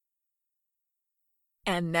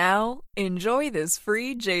And now, enjoy this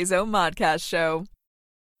free JZO Modcast show.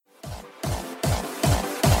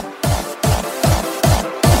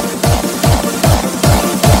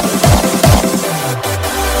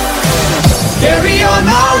 Carry on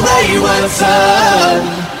my wayward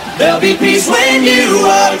son. There'll be peace when you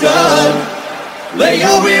are done. Lay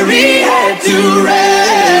your weary head to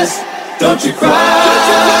rest. Don't you cry.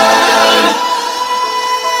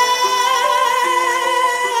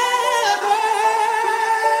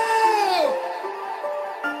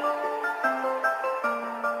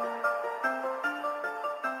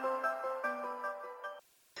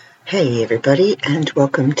 Hey everybody, and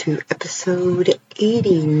welcome to episode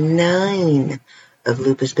 89 of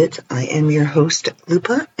Lupa's Bits. I am your host,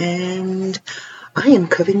 Lupa, and I am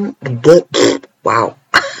covering wow.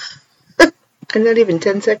 I'm not even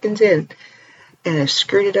 10 seconds in, and I've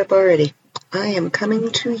screwed it up already. I am coming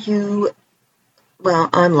to you, well,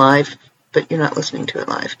 I'm live, but you're not listening to it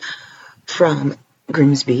live, from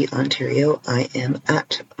Grimsby, Ontario. I am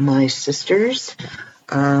at my sister's.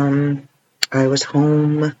 I was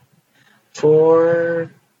home for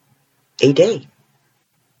a day.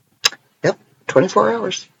 Yep, 24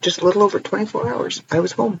 hours. Just a little over 24 hours. I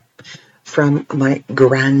was home from my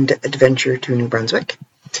grand adventure to New Brunswick.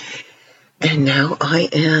 And now I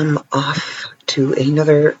am off to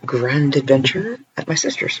another grand adventure at my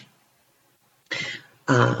sister's.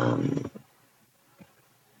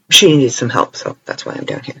 She needed some help, so that's why I'm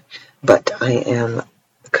down here. But I am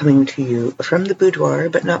coming to you from the boudoir,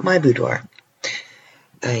 but not my boudoir.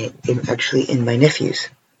 I am actually in my nephew's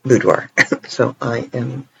boudoir. So I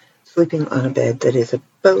am sleeping on a bed that is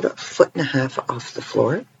about 1.5 feet off the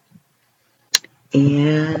floor.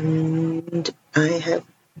 And I have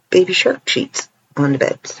baby shark sheets on the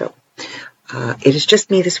bed. So it is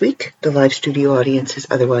just me this week. The live studio audience is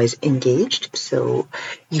otherwise engaged. So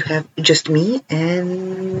you have just me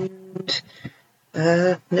and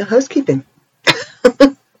no housekeeping.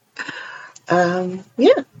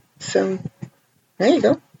 Yeah, so there you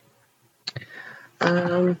go.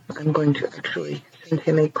 I'm going to actually send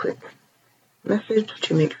him a quick message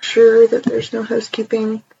to make sure that there's no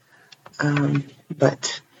housekeeping.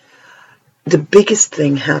 But the biggest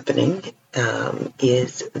thing happening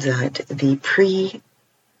is that the pre-order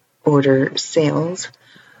sales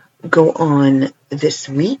go on this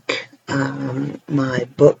week. My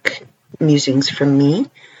book, Musings from Me,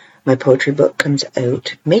 my poetry book, comes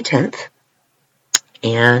out May 10th.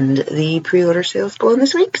 And the pre-order sales go on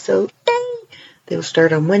this week, so yay! They will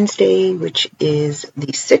start on Wednesday, which is the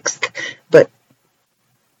 6th, but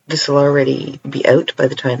this will already be out by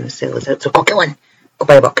the time the sale is out. So go on, go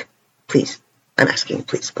buy a book, please. I'm asking,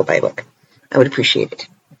 please go buy a book. I would appreciate it.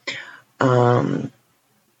 So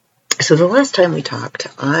the last time we talked,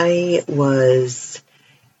 I was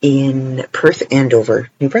in Perth, Andover,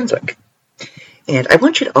 New Brunswick, and I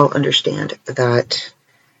want you to all understand that.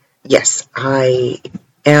 Yes, I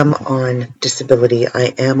am on disability.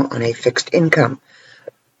 I am on a fixed income.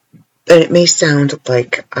 And it may sound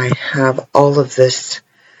like I have all of this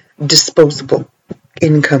disposable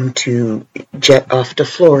income to jet off to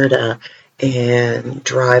Florida and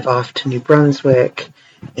drive off to New Brunswick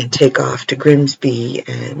and take off to Grimsby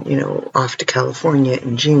and, off to California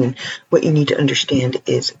in June. What you need to understand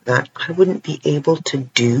is that I wouldn't be able to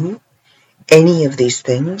do any of these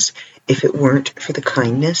things if it weren't for the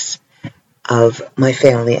kindness of my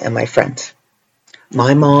family and my friends.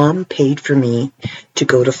 My mom paid for me to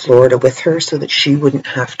go to Florida with her so that she wouldn't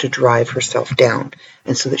have to drive herself down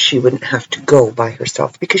and so that she wouldn't have to go by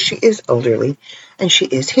herself because she is elderly and she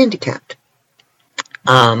is handicapped.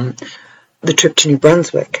 The trip to New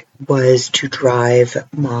Brunswick was to drive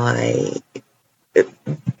my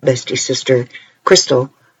bestie sister,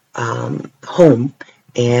 Crystal, home,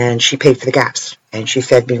 and she paid for the gas and she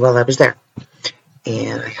fed me while I was there.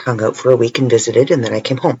 And I hung out for a week and visited, and then I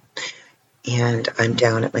came home. And I'm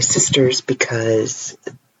down at my sister's because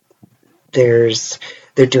they're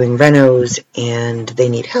doing renos and they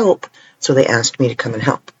need help, so they asked me to come and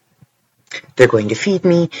help. They're going to feed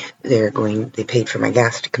me. They paid for my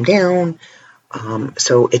gas to come down.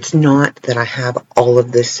 So it's not that I have all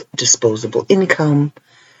of this disposable income,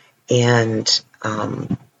 and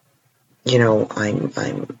I'm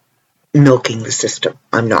milking the system.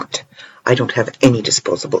 I'm not. I don't have any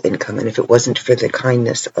disposable income, and if it wasn't for the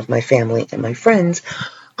kindness of my family and my friends,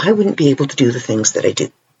 I wouldn't be able to do the things that I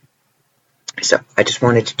do. So I just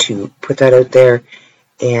wanted to put that out there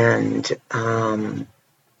and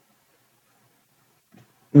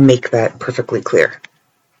make that perfectly clear.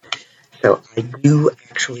 So I do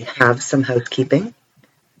actually have some housekeeping.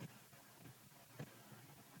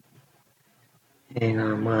 Hang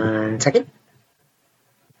on one second.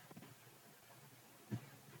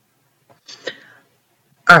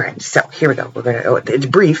 All right, so here we go. It's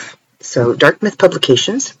brief. So Dark Myth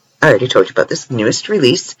Publications, I already told you about this, newest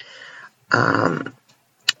release,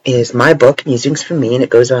 is my book, Musings from Me, and it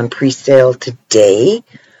goes on pre-sale today,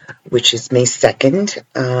 which is May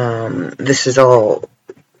 2nd. This is all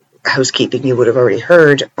housekeeping you would have already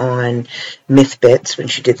heard on Myth Bits when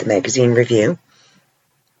she did the magazine review.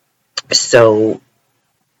 So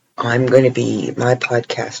my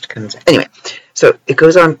podcast comes, anyway, so it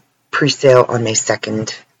goes on pre-sale on May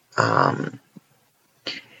 2nd.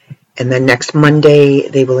 And then next Monday,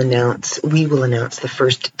 we will announce the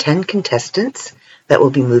first 10 contestants that will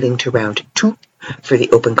be moving to round 2 for the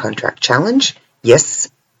Open Contract Challenge. Yes,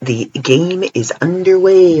 the game is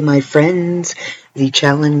underway, my friends. The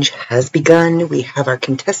challenge has begun. We have our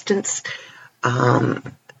contestants.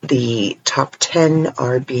 The top 10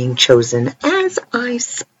 are being chosen as I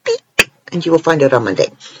speak, and you will find out on Monday.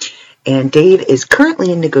 And Dave is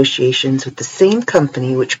currently in negotiations with the same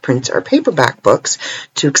company which prints our paperback books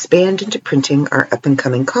to expand into printing our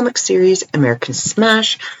up-and-coming comic series, American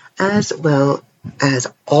Smash, as well as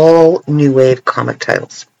all New Wave comic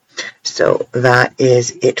titles. So that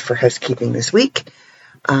is it for housekeeping this week.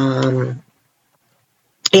 So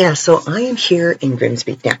I am here in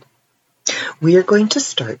Grimsby. Now, we are going to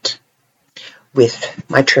start with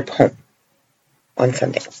my trip home on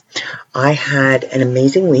Sunday. I had an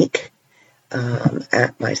amazing week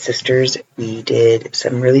at my sister's. We did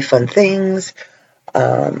some really fun things,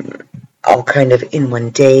 all kind of in one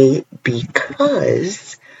day,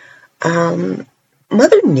 because Mother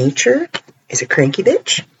Nature is a cranky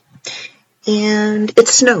bitch, and it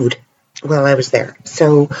snowed while I was there.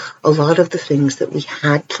 So a lot of the things that we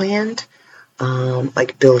had planned,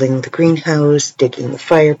 like building the greenhouse, digging the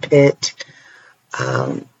fire pit,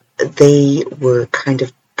 they were kind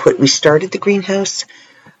of we started the greenhouse,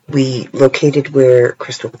 we located where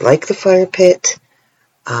Crystal would like the fire pit,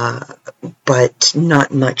 but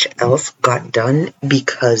not much else got done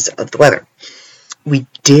because of the weather. We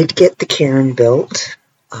did get the cairn built,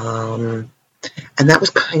 and that was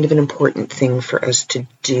kind of an important thing for us to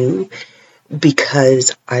do,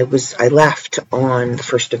 because I left on the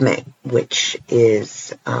 1st of May, which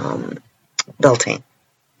is Beltane,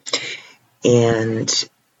 and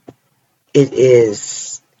it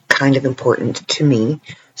is kind of important to me.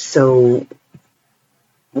 So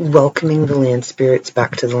welcoming the land spirits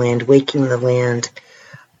back to the land, waking the land,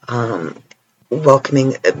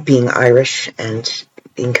 welcoming, being Irish and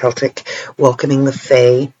being Celtic, welcoming the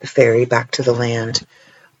Fae, the fairy, back to the land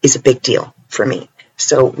is a big deal for me.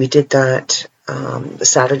 So we did that the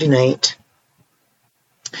Saturday night,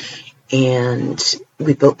 and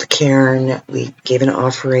we built the cairn, we gave an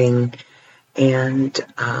offering, and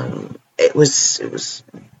it was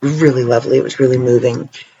really lovely, it was really moving.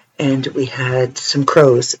 And we had some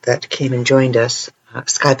crows that came and joined us,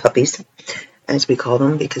 sky puppies, as we call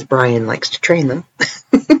them, because Brian likes to train them.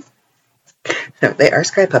 No, they are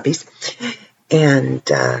sky puppies. And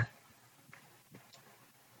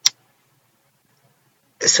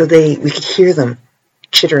so we could hear them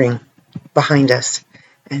chittering behind us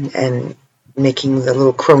and making the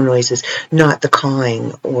little crow noises, not the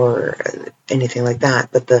cawing or anything like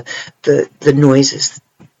that, but the noises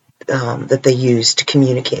that they use to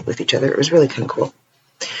communicate with each other. It was really kind of cool.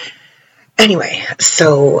 Anyway,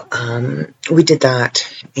 so we did that,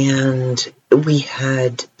 and we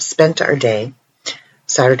had spent our day.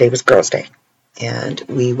 Saturday was Girls' Day, and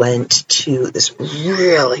we went to this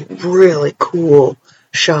really, really cool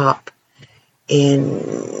shop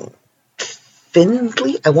in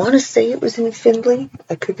Findlay. I want to say it was in Findlay.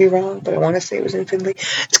 I could be wrong, but I want to say it was in Findlay.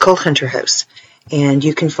 It's called Hunter House. And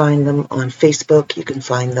you can find them on Facebook, you can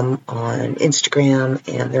find them on Instagram,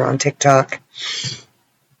 and they're on TikTok.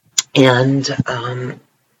 And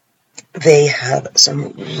they have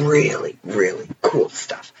some really, really cool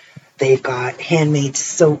stuff. They've got handmade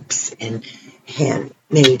soaps and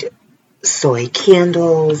handmade soy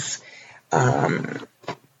candles,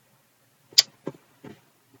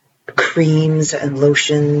 creams and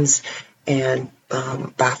lotions, and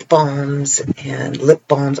bath bombs and lip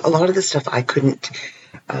balms. A lot of the stuff I couldn't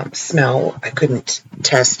smell, I couldn't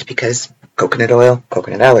test because coconut oil,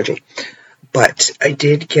 coconut allergy. But I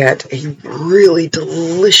did get a really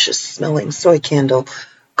delicious smelling soy candle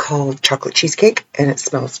called Chocolate Cheesecake, and it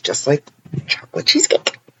smells just like chocolate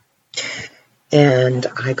cheesecake. And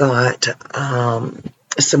I got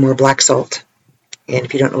some more black salt. And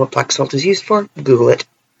if you don't know what black salt is used for, Google it.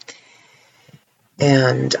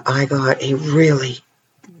 And I got a really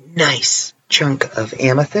nice chunk of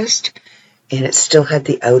amethyst, and it still had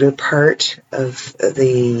the outer part of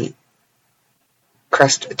the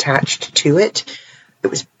crust attached to it. It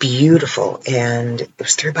was beautiful, and it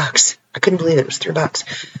was $3. I couldn't believe it was $3.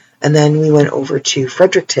 And then we went over to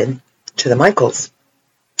Fredericton, to the Michaels,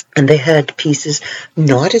 and they had pieces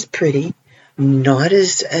not as pretty, not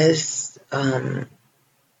as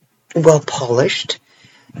well polished,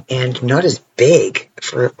 and not as big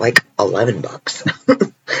for like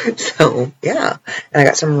 $11. So yeah, and I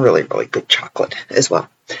got some really, really good chocolate as well.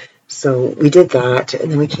 So we did that, and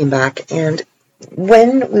then we came back, and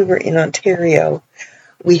when we were in Ontario,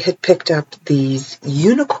 we had picked up these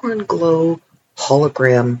Unicorn Glow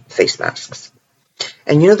hologram face masks.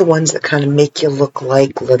 And you know the ones that kind of make you look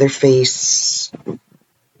like Leatherface,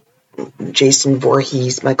 Jason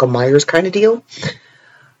Voorhees, Michael Myers kind of deal?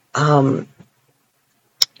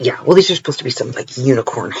 Yeah, well, these are supposed to be some like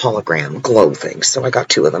unicorn hologram glow things. So I got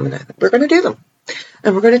 2 of them, and we're going to do them.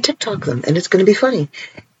 And we're going to TikTok them, and it's going to be funny.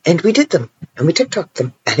 And we did them, and we TikToked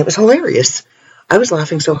them, and it was hilarious. I was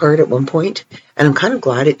laughing so hard at one point, and I'm kind of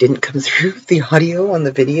glad it didn't come through the audio on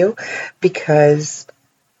the video, because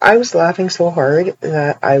I was laughing so hard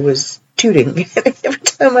that I was tooting. Every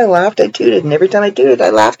time I laughed, I tooted, and every time I tooted, I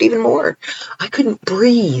laughed even more. I couldn't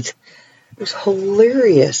breathe. It was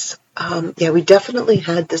hilarious. Yeah, we definitely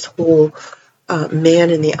had this whole Man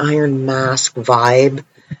in the Iron Mask vibe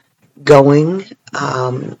going.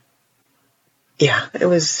 Yeah, it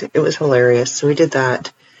was hilarious. So we did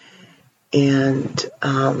that, and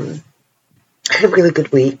I had a really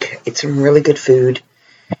good week. Ate some really good food,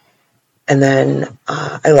 and then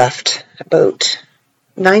I left about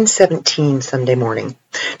 9:17 Sunday morning.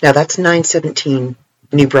 Now that's 9:17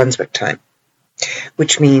 New Brunswick time,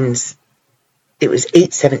 which means it was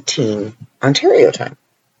 8:17 Ontario time.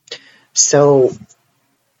 So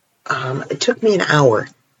it took me an hour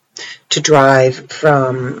to drive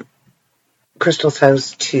from Crystal's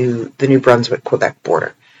house to the New Brunswick-Quebec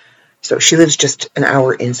border. So she lives just an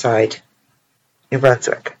hour inside New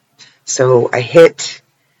Brunswick. So I hit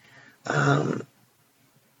the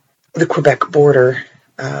Quebec border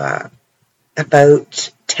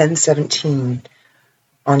about 10:17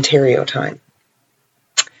 Ontario time.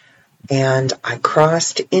 And I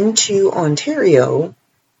crossed into Ontario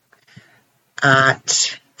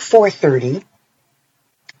at 4:30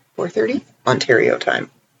 Ontario time.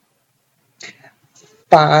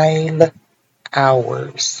 5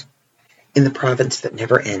 hours in the province that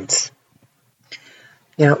never ends.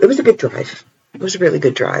 You know, it was a good drive. It was a really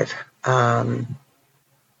good drive.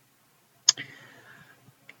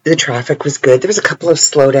 The traffic was good. There was a couple of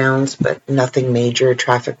slowdowns, but nothing major.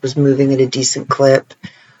 Traffic was moving at a decent clip.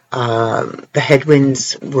 The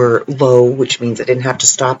headwinds were low, which means I didn't have to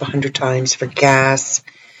stop 100 times for gas.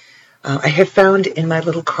 I have found in my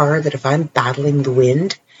little car that if I'm battling the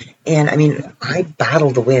wind, and I mean, I battle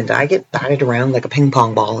the wind. I get batted around like a ping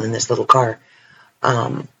pong ball in this little car.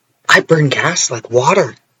 I burn gas like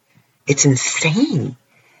water. It's insane.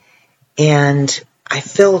 And I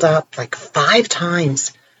filled up like 5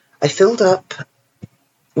 times. I filled up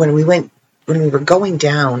when we were going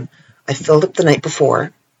down. I filled up the night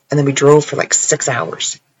before, and then we drove for like 6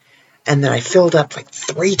 hours. And then I filled up like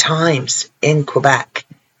 3 times in Quebec,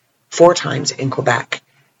 4 times in Quebec.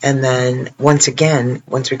 And then once again,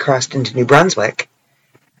 once we crossed into New Brunswick,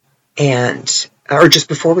 or just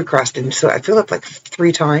before we crossed in, so I filled up like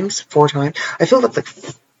 3 times, 4 times. I filled up like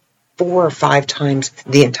 4 or 5 times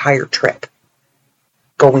the entire trip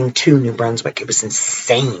going to New Brunswick. It was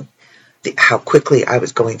insane how quickly I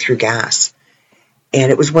was going through gas.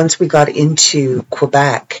 And it was once we got into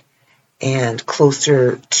Quebec and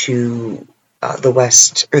closer to the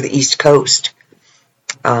west or the east coast,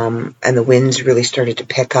 and the winds really started to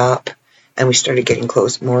pick up, and we started getting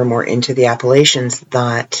close more and more into the Appalachians,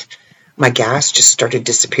 that my gas just started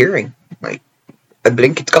disappearing. Like, a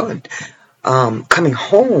blink, it's gone. Coming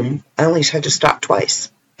home, I only had to stop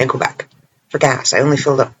twice in Quebec for gas. I only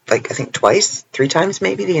filled up, like, I think 3 times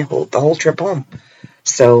maybe the whole trip home.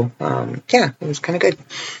 So, yeah, it was kind of good.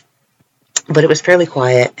 But it was fairly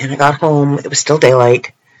quiet, and I got home. It was still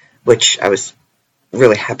daylight, which I was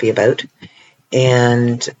really happy about.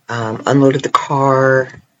 And unloaded the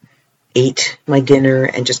car, ate my dinner,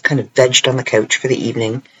 and just kind of vegged on the couch for the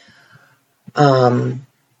evening. And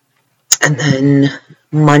then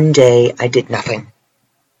Monday, I did nothing.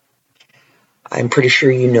 I'm pretty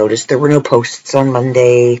sure you noticed there were no posts on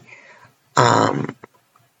Monday. I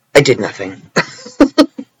did nothing.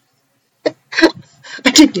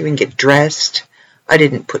 I didn't even get dressed. I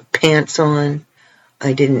didn't put pants on.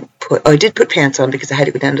 I did put pants on because I had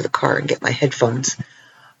to go down to the car and get my headphones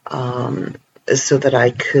so that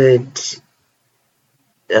I could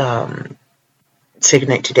say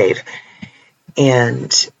goodnight to Dave.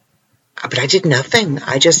 But I did nothing.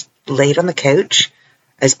 I just laid on the couch,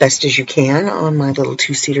 as best as you can on my little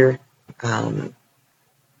 2-seater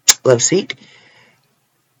love seat.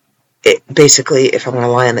 Basically, if I'm going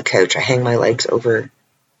to lie on the couch, I hang my legs over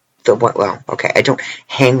I don't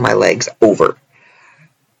hang my legs over.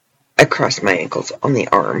 I cross my ankles on the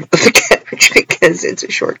arm of the couch because it's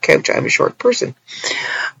a short couch. I'm a short person.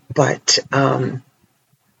 But, and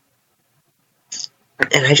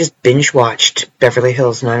I just binge watched Beverly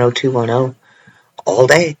Hills 90210 all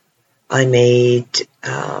day. I made,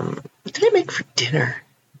 what did I make for dinner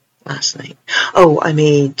last night? Oh, I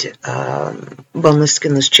made boneless,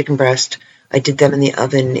 skinless chicken breast. I did them in the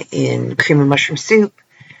oven in cream and mushroom soup,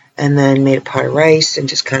 and then made a pot of rice and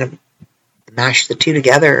just kind of mashed the two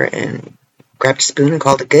together and grabbed a spoon and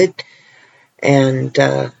called it good. And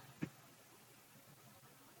I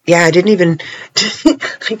didn't even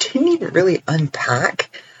really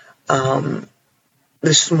unpack.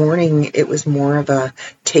 This morning it was more of a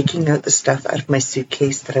taking out the stuff out of my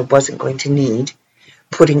suitcase that I wasn't going to need,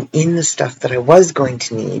 putting in the stuff that I was going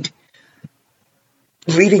to need,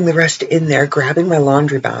 leaving the rest in there, grabbing my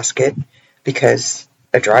laundry basket, because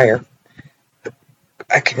a dryer,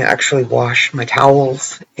 I can actually wash my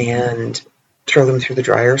towels and throw them through the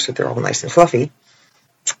dryer so they're all nice and fluffy,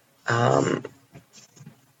 and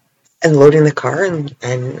loading the car, and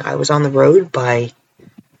I was on the road by,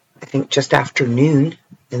 I think, just after noon,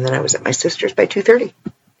 and then I was at my sister's by 2:30.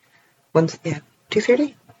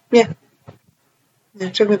 2:30? Yeah.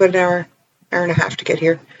 It took me about an hour and a half to get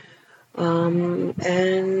here.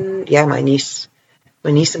 And yeah, my niece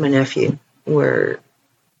and my nephew were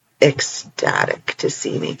ecstatic to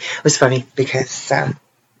see me. It was funny because I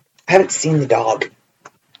haven't seen the dog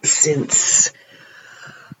since,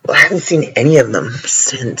 I haven't seen any of them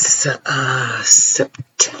since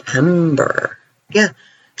September. Yeah,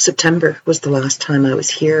 September was the last time I was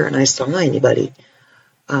here and I saw anybody.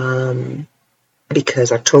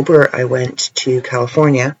 Because October I went to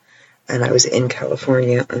California, and I was in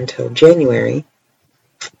California until January,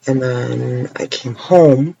 and then I came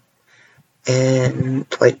home, and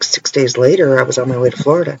like 6 days later I was on my way to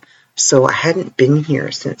Florida. So I hadn't been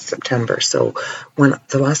here since September. So when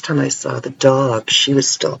the last time I saw the dog, she was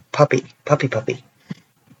still puppy.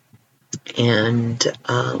 And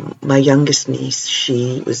my youngest niece,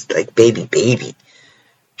 she was like baby.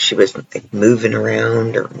 She wasn't like moving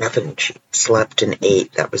around or nothing. She slept and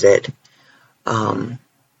ate. That was it.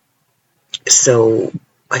 So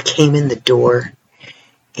I came in the door,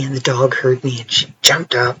 and the dog heard me, and she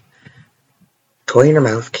jumped up, toy in her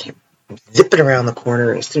mouth, came zipping around the corner.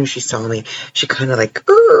 And as soon as she saw me, she kind of like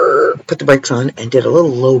put the brakes on and did a little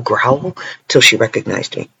low growl till she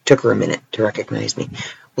recognized me. Took her a minute to recognize me.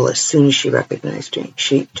 Well, as soon as she recognized me,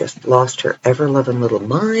 she just lost her ever-loving little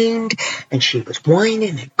mind, and she was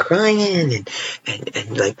whining and crying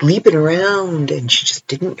and like leaping around, and she just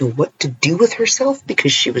didn't know what to do with herself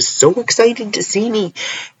because she was so excited to see me,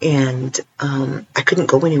 and I couldn't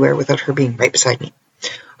go anywhere without her being right beside me.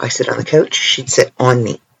 I sit on the couch, she'd sit on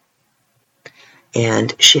me,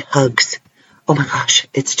 and she hugs. Oh my gosh,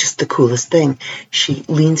 it's just the coolest thing. She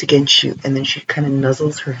leans against you, and then she kind of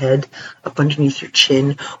nuzzles her head up underneath your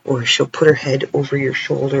chin, or she'll put her head over your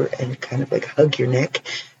shoulder and kind of like hug your neck.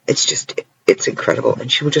 It's incredible. And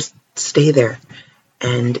she will just stay there,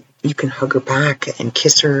 and you can hug her back and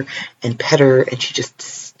kiss her and pet her, and she just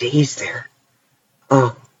stays there.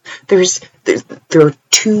 Oh, there are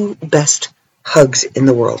two best hugs in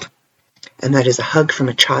the world, and that is a hug from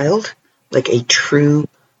a child, like a true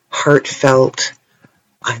heartfelt,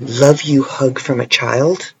 I love you hug from a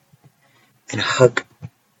child, and a hug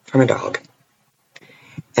from a dog.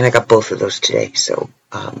 And I got both of those today. So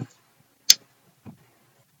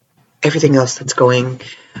everything else that's going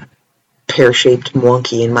pear-shaped and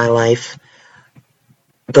wonky in my life,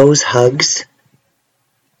 those hugs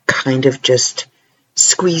kind of just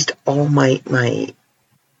squeezed all my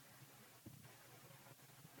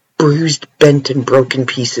bruised, bent, and broken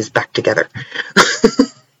pieces back together.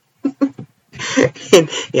 And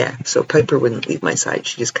yeah, so Piper wouldn't leave my side.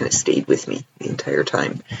 She just kind of stayed with me the entire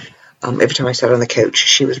time. Every time I sat on the couch,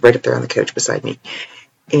 she was right up there on the couch beside me.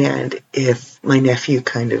 And if my nephew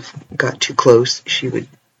kind of got too close, she would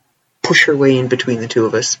push her way in between the two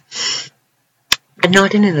of us. And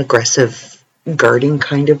not in an aggressive, guarding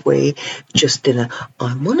kind of way, just in I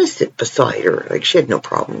want to sit beside her. Like, she had no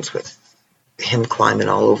problems with him climbing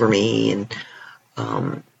all over me. And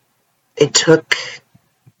it took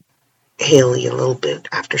Haley a little bit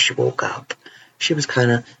after she woke up. She was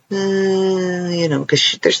kind of,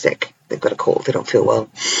 because they're sick. They've got a cold. They don't feel well.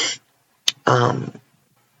 And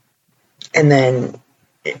then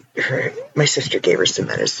my sister gave her some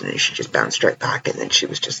medicine and she just bounced right back, and then she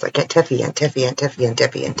was just like, Aunt Teffy, Aunt Teffy, Aunt Teffy, Aunt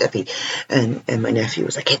Teffy, Aunt Teffy. And my nephew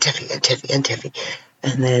was like, Aunt Teffy, Aunt Teffy, Aunt Teffy.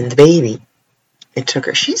 And then the baby, it took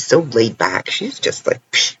her, she's so laid back, she's just like,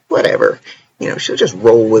 whatever. She'll just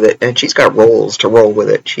roll with it, and she's got rolls to roll with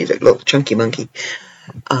it. She's a little chunky monkey.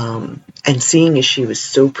 And seeing as she was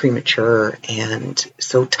so premature and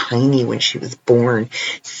so tiny when she was born,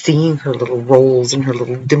 seeing her little rolls and her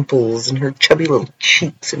little dimples and her chubby little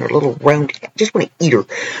cheeks and her little round, I just want to eat her.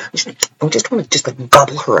 I just want to just like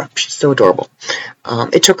gobble her up. She's so adorable.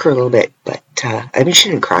 It took her a little bit, but she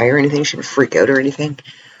didn't cry or anything. She didn't freak out or anything.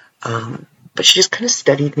 But she just kind of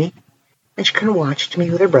studied me, and she kind of watched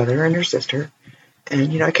me with her brother and her sister.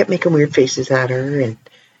 And, I kept making weird faces at her and,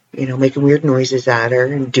 making weird noises at her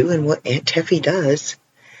and doing what Aunt Teffy does.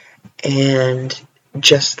 And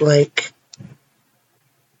just like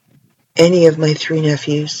any of my 3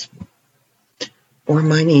 nephews or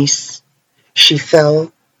my niece, she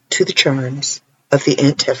fell to the charms of the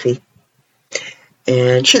Aunt Teffy.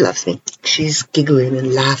 And she loves me. She's giggling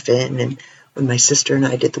and laughing. And when my sister and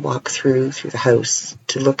I did the walk through the house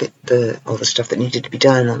to look at all the stuff that needed to be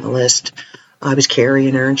done on the list, I was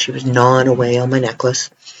carrying her and she was gnawing away on my necklace.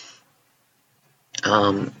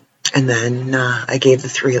 And then I gave the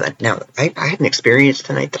 3. Now, I had an experience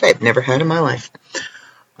tonight that I've never had in my life.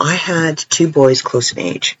 I had 2 boys close in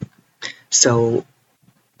age. So,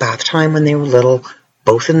 bath time when they were little,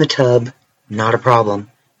 both in the tub, not a problem.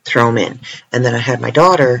 Throw them in. And then I had my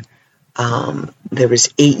daughter. There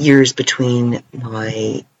was 8 years between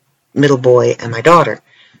my middle boy and my daughter.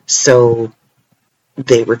 So,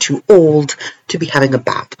 they were too old to be having a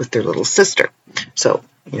bath with their little sister. So,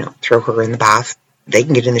 throw her in the bath. They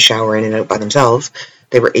can get in the shower in and out by themselves.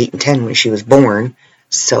 They were 8 and 10 when she was born.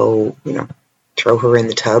 So, throw her in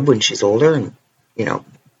the tub when she's older and,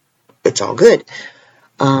 it's all good.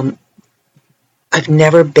 I've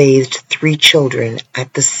never bathed 3 children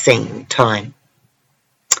at the same time.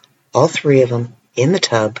 All 3 of them in the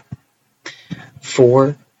tub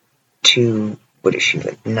for what is she,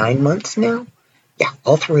 like 9 months now? Yeah,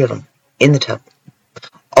 all 3 of them in the tub.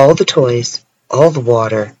 All the toys, all the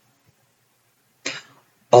water,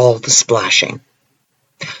 all the splashing.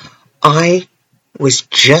 I was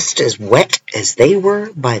just as wet as they were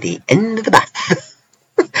by the end of the bath.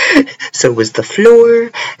 So was the floor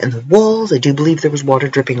and the walls. I do believe there was water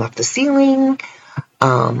dripping off the ceiling.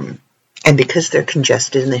 And because they're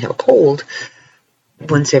congested and they have a cold,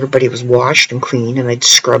 once everybody was washed and clean and I'd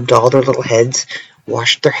scrubbed all their little heads,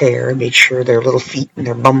 washed their hair, made sure their little feet and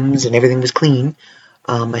their bums and everything was clean,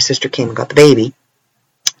 my sister came and got the baby.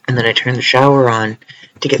 And then I turned the shower on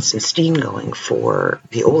to get some steam going for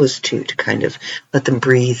the oldest 2 to kind of let them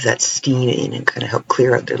breathe that steam in and kind of help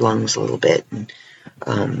clear out their lungs a little bit, and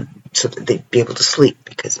so that they'd be able to sleep,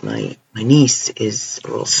 because my niece is a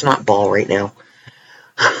little snot ball right now.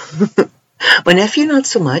 My nephew, not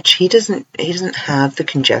so much. He doesn't have the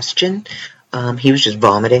congestion. He was just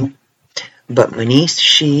vomiting. But my niece,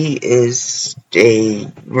 she is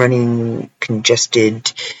a running,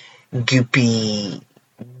 congested, goopy,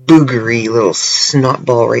 boogery little snot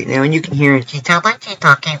ball right now, and you can hear it. She's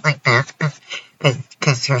talking like this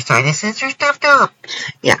because her sinuses are stuffed up.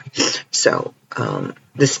 Yeah, so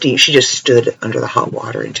the steam, she just stood under the hot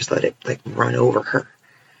water and just let it like run over her,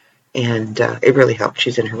 and it really helped.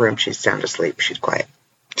 She's in her room, she's sound asleep, she's quiet.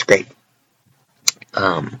 It's great.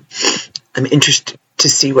 I'm interested to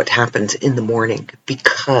see what happens in the morning,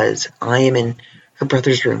 because I am in her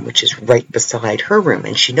brother's room, which is right beside her room,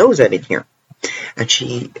 and she knows I'm in here. And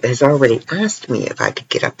she has already asked me if I could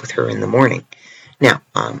get up with her in the morning. Now,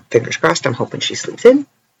 fingers crossed, I'm hoping she sleeps in,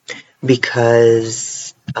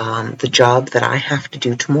 because the job that I have to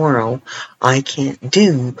do tomorrow, I can't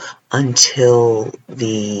do until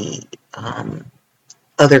the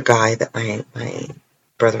other guy that my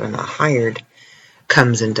brother-in-law hired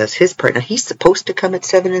comes and does his part. Now, he's supposed to come at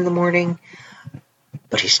 7 in the morning,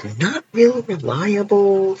 but he's not real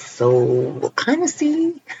reliable, so we'll kind of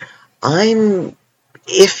see.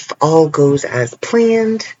 If all goes as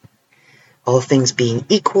planned, all things being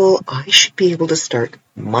equal, I should be able to start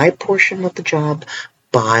my portion of the job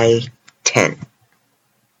by 10.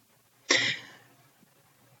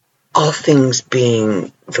 All things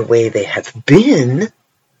being the way they have been,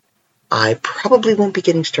 I probably won't be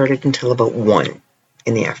getting started until about 1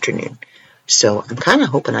 in the afternoon. So I'm kind of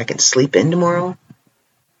hoping I can sleep in tomorrow.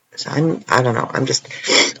 So I don't know.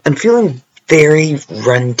 I'm feeling very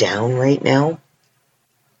run down right now.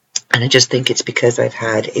 And I just think it's because I've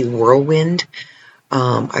had a whirlwind.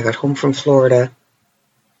 I got home from Florida.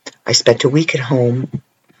 I spent a week at home.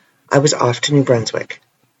 I was off to New Brunswick.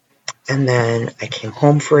 and then I came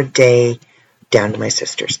home for a day down to my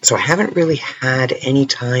sister's. So I haven't really had any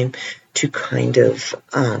time to kind of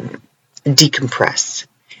decompress.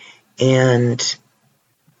 And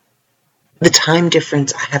the time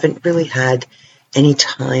difference, I haven't really had any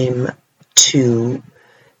time to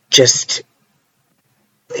just,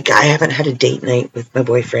 like, I haven't had a date night with my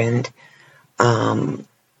boyfriend.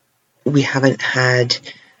 We haven't had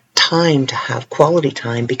time to have quality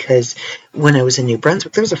time because when I was in New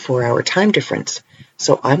Brunswick, there was a 4-hour time difference.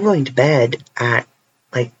 So I'm going to bed at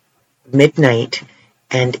like midnight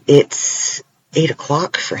and it's 8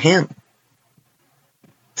 o'clock for him.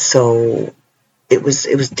 So it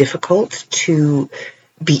was difficult to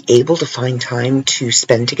be able to find time to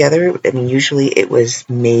spend together. I mean, usually it was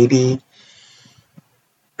maybe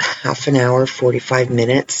half an hour, 45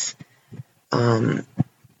 minutes,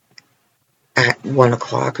 at 1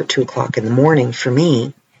 o'clock or 2 o'clock in the morning for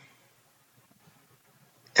me.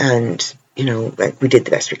 And, you know, we did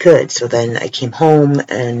the best we could. So then I came home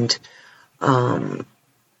and,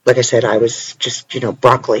 like I said, I was just,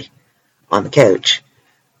 broccoli on the couch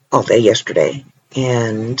all day yesterday.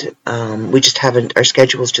 And our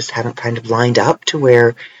schedules just haven't kind of lined up to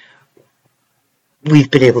where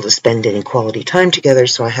we've been able to spend any quality time together.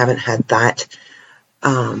 So I haven't had that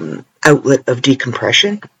outlet of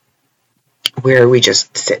decompression where we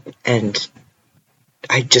just sit and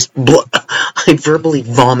I verbally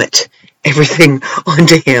vomit everything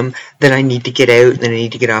onto him that I need to get out, that I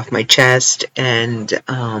need to get off my chest, and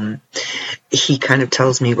he kind of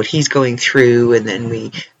tells me what he's going through, and then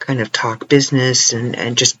we kind of talk business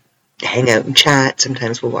and just hang out and chat.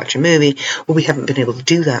 Sometimes we'll watch a movie. Well, we haven't been able to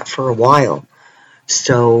do that for a while,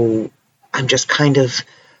 so I'm just kind of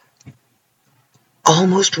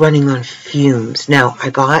almost running on fumes. Now, I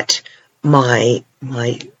got my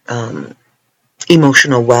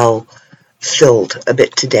emotional well filled a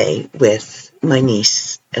bit today with my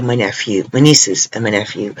nieces and my nephew,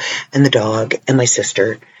 and the dog, and my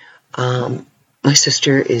sister. My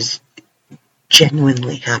sister is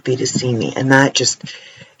genuinely happy to see me, and that just,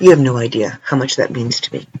 you have no idea how much that means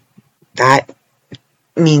to me. That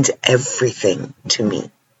means everything to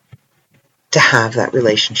me, to have that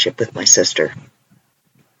relationship with my sister.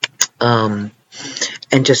 And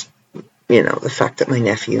just, the fact that my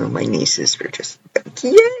nephew and my nieces were just like,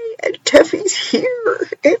 yay, Aunt Tuffy's here.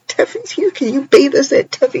 Aunt Tuffy's here. Can you bathe us,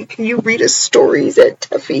 Aunt Tuffy? Can you read us stories, Aunt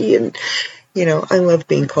Tuffy? And, I love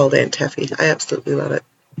being called Aunt Tuffy. I absolutely love it.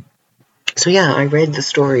 So, yeah, I read the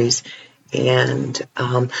stories. And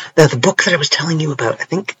the book that I was telling you about, I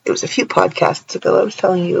think it was a few podcasts ago, I was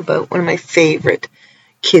telling you about one of my favorite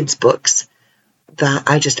kids' books that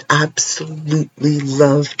I just absolutely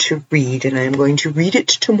love to read, and I'm going to read it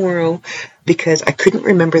tomorrow because I couldn't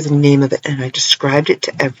remember the name of it, and I described it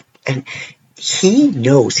to and he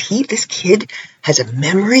knows. This kid has a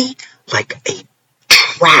memory like a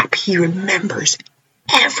trap. He remembers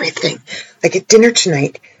everything. Like at dinner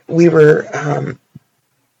tonight, we were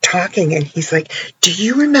talking, and he's like, "Do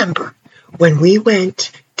you remember when we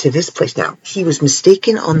went to this place?" Now, he was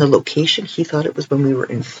mistaken on the location. He thought it was when we were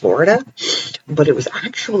in Florida, but it was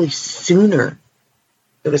actually sooner.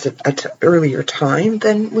 It was at an earlier time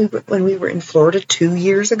than when we were in Florida 2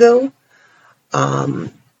 years ago.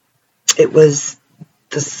 It was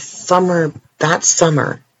that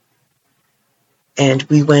summer, and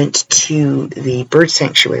we went to the bird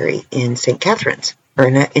sanctuary in St. Catharines, or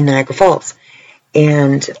in Niagara Falls,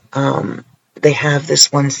 and they have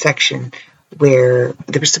this one section where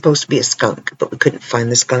there was supposed to be a skunk, but we couldn't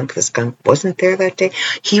find the skunk. The skunk wasn't there that day.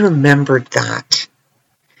 He remembered that.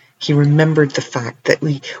 He remembered the fact that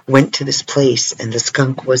we went to this place and the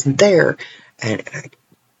skunk wasn't there. And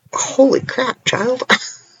holy crap, child,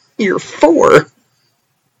 you're 4.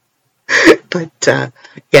 But,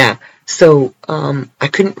 yeah, so I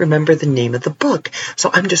couldn't remember the name of the book.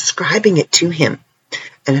 So I'm describing it to him.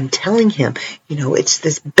 And I'm telling him, it's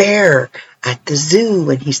this bear at the zoo,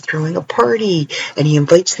 and he's throwing a party, and he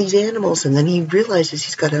invites these animals, and then he realizes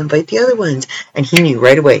he's got to invite the other ones. And he knew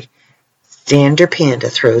right away, Xander Panda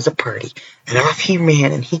throws a party. And off he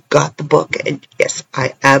ran, and he got the book. And yes,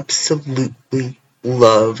 I absolutely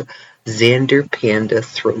love Xander Panda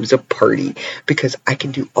Throws a Party, because I can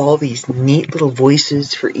do all these neat little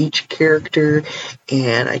voices for each character,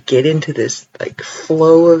 and I get into this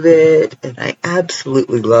flow of it, and I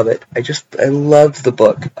absolutely love it. I love the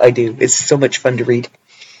book. I do. It's so much fun to read.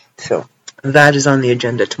 So that is on the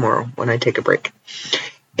agenda tomorrow when I take a break.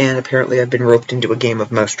 And apparently I've been roped into a game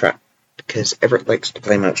of Mousetrap, because Everett likes to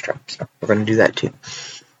play Mousetrap, so we're going to do that too.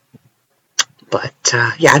 But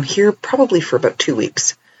yeah, I'm here probably for about 2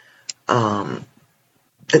 weeks.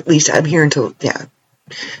 At least I'm here until,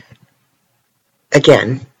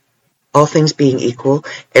 again, all things being equal,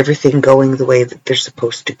 everything going the way that they're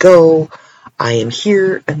supposed to go, I am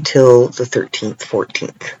here until the 13th,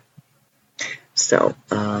 14th. So,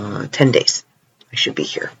 10 days I should be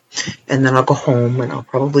here. And then I'll go home, and I'll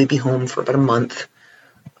probably be home for about a month,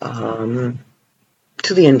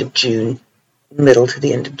 to the end of June, middle to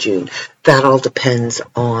the end of June. That all depends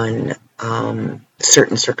on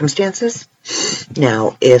certain circumstances.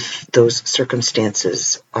 Now, if those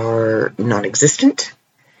circumstances are non-existent,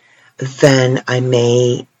 then I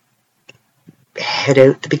may head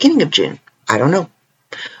out the beginning of June. I don't know.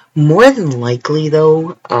 More than likely,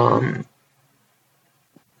 though,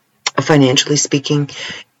 financially speaking,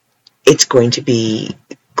 it's going to be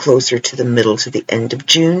closer to the middle to the end of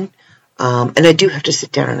June. And I do have to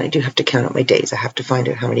sit down and I do have to count out my days. I have to find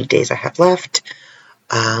out how many days I have left.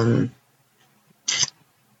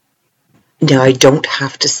 Now, I don't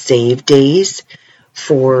have to save days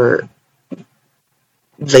for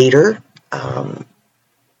later,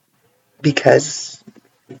 because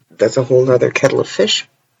that's a whole other kettle of fish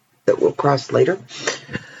that we'll cross later.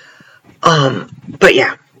 But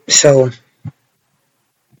yeah, so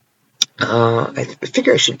I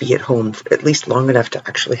figure I should be at home for at least long enough to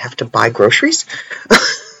actually have to buy groceries.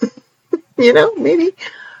 Maybe.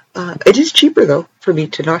 It is cheaper, though, for me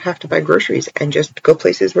to not have to buy groceries and just go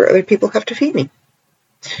places where other people have to feed me.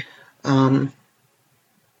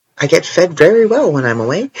 I get fed very well when I'm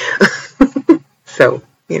away. So,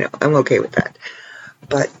 I'm okay with that.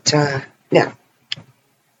 But now,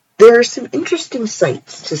 there are some interesting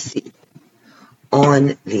sights to see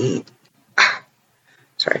on the...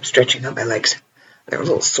 Sorry, I'm stretching out my legs. They're a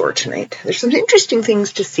little sore tonight. There's some interesting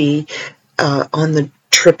things to see on the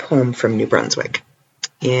trip home from New Brunswick.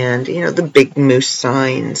 And, the big moose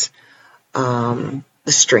signs, the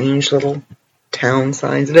strange little town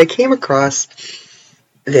signs. And I came across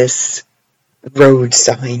this road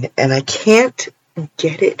sign, and I can't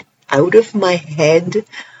get it out of my head.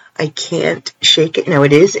 I can't shake it. Now,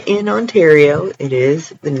 it is in Ontario. It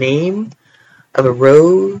is the name of a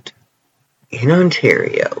road in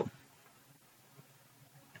Ontario.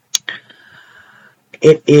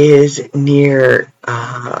 It is near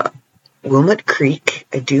Wilmot Creek.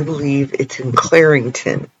 I do believe it's in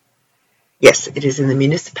Clarington. Yes, it is in the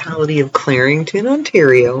municipality of Clarington,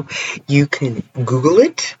 Ontario. You can Google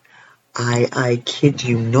it. I kid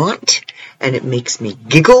you not. And it makes me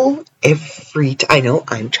giggle every time. I know,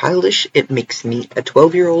 I'm childish. It makes me a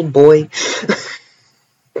 12-year-old boy.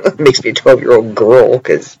 It makes me a 12-year-old girl,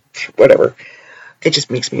 because whatever. It just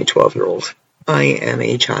makes me a 12-year-old. I am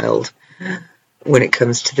a child when it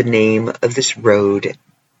comes to the name of this road.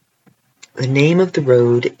 The name of the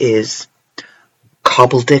road is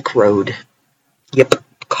Cobbledick Road. Yep,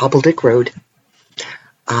 Cobbledick Road.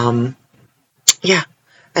 Yeah,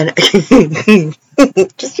 and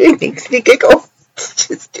it makes me giggle.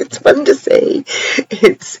 It's fun to say.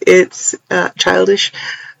 It's childish.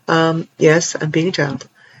 Yes, I'm being a child.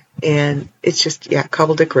 And it's just,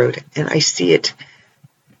 Cobbledick Road. And I see it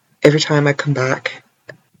every time I come back.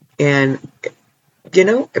 And,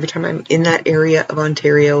 every time I'm in that area of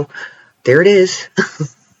Ontario, there it is.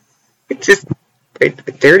 It's just,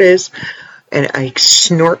 there it is. And I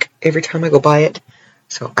snork every time I go by it.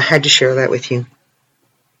 So I had to share that with you.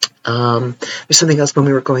 There's something else when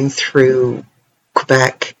we were going through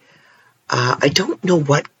Quebec. I don't know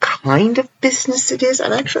what kind of business it is.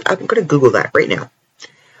 I'm going to Google that right now.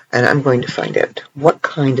 And I'm going to find out what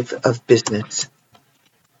kind of business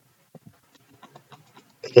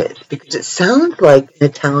it is. Because it sounds like an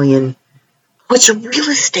Italian... Oh, it's a real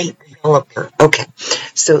estate developer. Okay.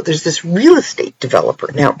 So there's this real estate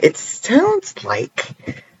developer. Now, it sounds like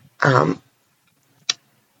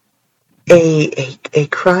a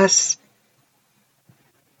cross...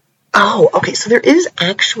 Oh, okay. So there is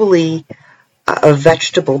actually a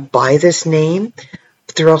vegetable by this name.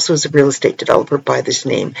 But there also is a real estate developer by this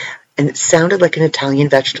name. And it sounded like an Italian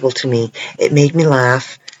vegetable to me. It made me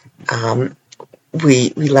laugh.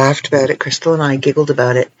 We laughed about it. Crystal and I giggled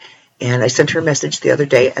about it. And I sent her a message the other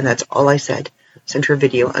day, and that's all I said. Sent her a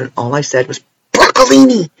video, and all I said was,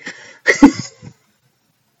 broccolini!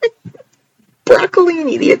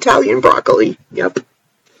 Broccolini, the Italian broccoli. Yep.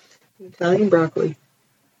 Italian broccoli.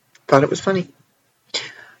 Thought it was funny.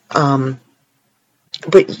 But,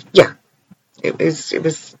 yeah. It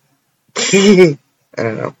was I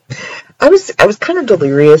don't know. I was kind of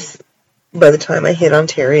delirious by the time I hit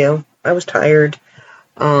Ontario. I was tired.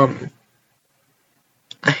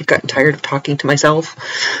 I had gotten tired of talking to myself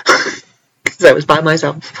because I was by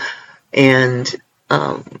myself. And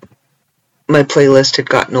my playlist had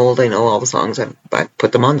gotten old. I know all the songs. I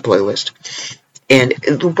put them on the playlist. And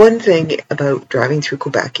the one thing about driving through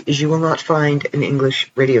Quebec is you will not find an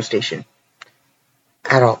English radio station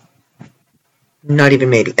at all. Not even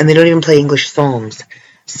maybe. And they don't even play English songs.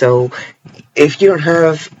 So if you don't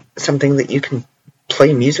have something that you can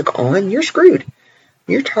play music on, you're screwed.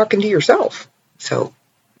 You're talking to yourself. So,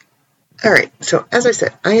 all right. So as I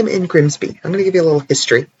said, I am in Grimsby. I'm going to give you a little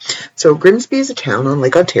history. So Grimsby is a town on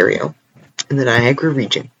Lake Ontario in the Niagara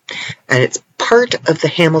region. And it's part of the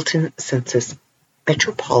Hamilton Census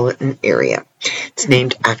metropolitan area. It's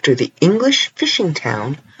named after the English fishing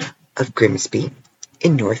town of Grimsby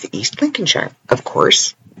in northeast Lincolnshire. Of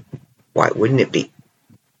course, why wouldn't it be?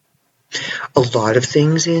 A lot of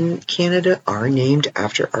things in Canada are named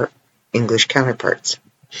after our English counterparts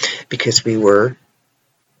because we were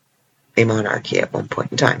a monarchy at one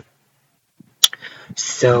point in time.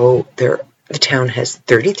 So the town has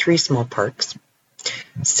 33 small parks,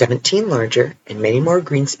 17 larger, and many more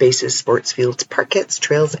green spaces, sports fields, parkettes,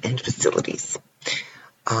 trails, and facilities.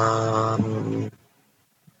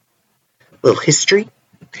 Little history.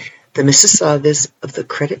 The Mississaugas of the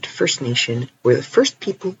Credit First Nation were the first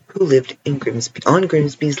people who lived in on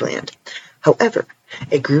Grimsby's land. However,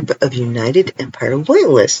 a group of United Empire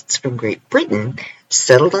Loyalists from Great Britain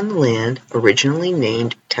settled on the land originally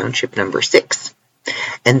named Township Number 6,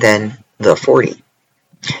 and then the 40,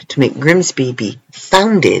 to make Grimsby be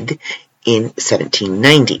founded in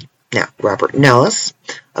 1790. Now, Robert Nellis,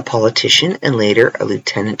 a politician and later a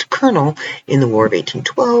lieutenant colonel in the War of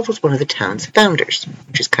 1812, was one of the town's founders,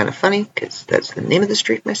 which is kind of funny because that's the name of the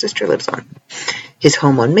street my sister lives on. His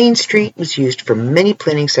home on Main Street was used for many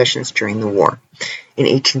planning sessions during the war. In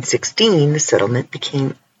 1816, the settlement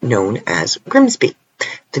became known as Grimsby,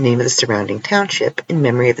 the name of the surrounding township, in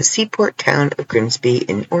memory of the seaport town of Grimsby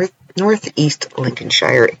in northeast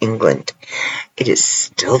Lincolnshire, England. It is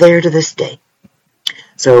still there to this day.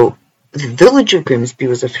 So, the village of Grimsby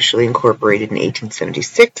was officially incorporated in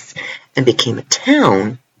 1876 and became a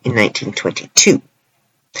town in 1922.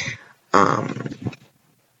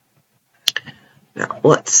 Now,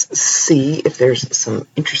 let's see if there's some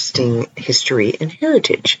interesting history and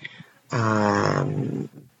heritage.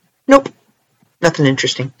 Nope, nothing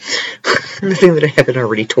interesting. Nothing that I haven't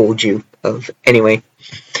already told you of. Anyway,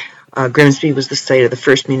 Grimsby was the site of the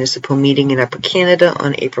first municipal meeting in Upper Canada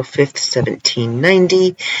on April 5th,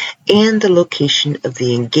 1790, and the location of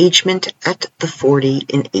the engagement at the 40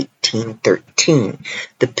 in 1813,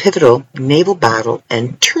 the pivotal naval battle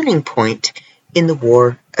and turning point in the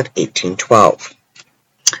War of 1812.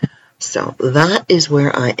 So that is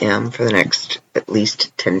where I am for the next at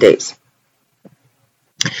least 10 days.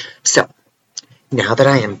 So, now that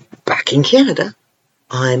I am back in Canada,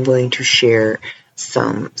 I'm going to share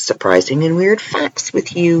some surprising and weird facts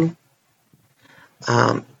with you.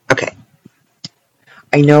 Okay.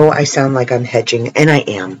 I know I sound like I'm hedging, and I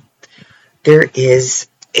am. There is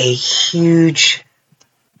a huge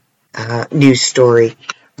news story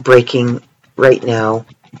breaking right now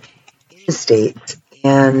in the States,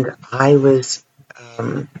 and I was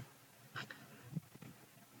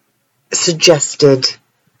suggested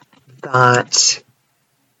that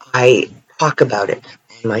I talk about it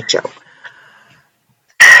on my show.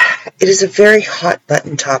 It is a very hot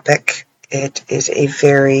button topic. It is a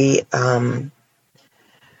very,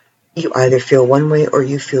 you either feel one way or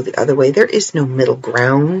you feel the other way. There is no middle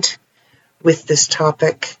ground with this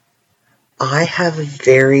topic. I have a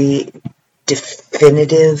very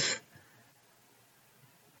definitive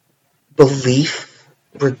belief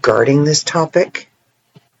regarding this topic.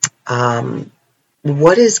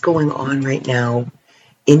 What is going on right now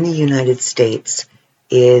in the United States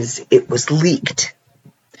is it was leaked.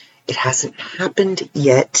 It hasn't happened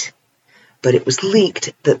yet, but it was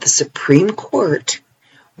leaked that the Supreme Court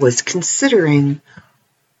was going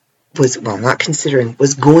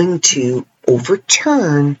to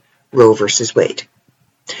overturn Roe versus Wade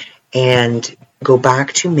and go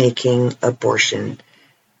back to making abortion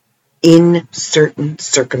in certain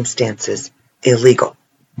circumstances illegal.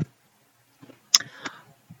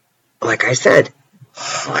 Like I said,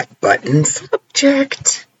 hot button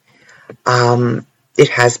subject. It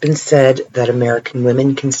has been said that American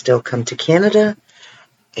women can still come to Canada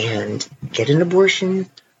and get an abortion.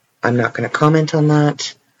 I'm not going to comment on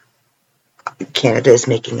that. Canada is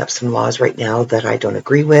making up some laws right now that I don't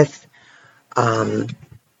agree with, and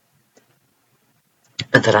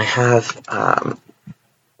that I have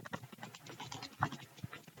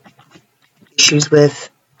issues with.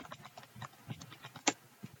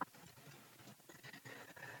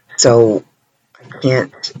 So I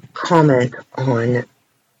can't comment on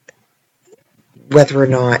whether or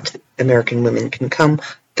not American women can come.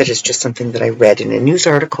 That is just something that I read in a news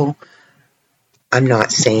article. I'm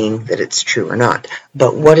not saying that it's true or not.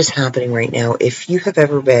 But what is happening right now, if you have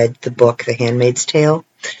ever read the book The Handmaid's Tale,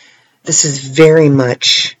 this is very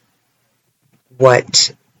much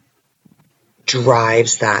what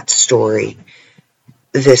drives that story.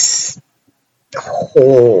 This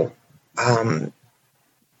whole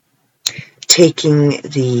taking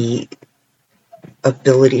the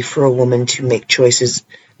ability for a woman to make choices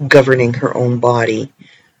governing her own body,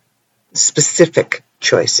 specific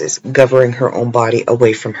choices governing her own body,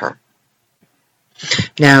 away from her.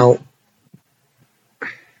 Now,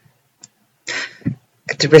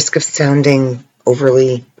 at the risk of sounding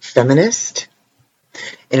overly feminist,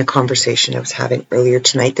 in a conversation I was having earlier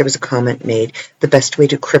tonight, there was a comment made, the best way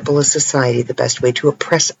to cripple a society, the best way to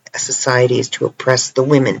oppress a society is to oppress the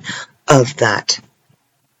women of that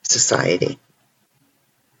society.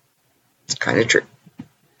 It's kind of true.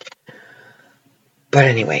 But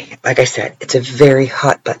anyway, like I said, it's a very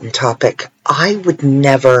hot button topic. I would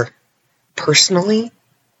never personally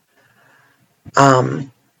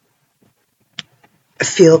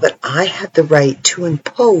feel that I had the right to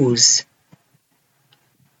impose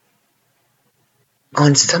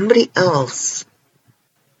on somebody else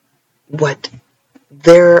what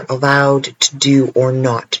they're allowed to do or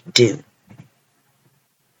not do.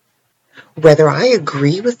 Whether I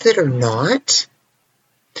agree with it or not,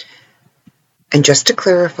 and just to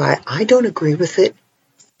clarify, I don't agree with it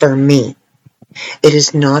for me. It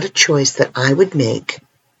is not a choice that I would make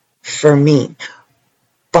for me,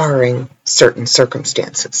 barring certain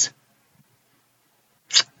circumstances.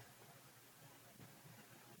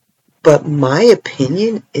 But my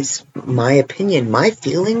opinion is my opinion. My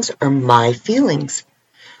feelings are my feelings.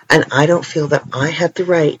 And I don't feel that I have the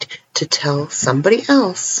right to tell somebody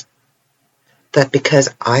else that because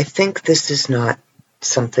I think this is not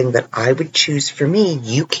something that I would choose for me,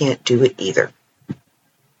 you can't do it either.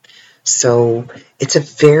 So it's a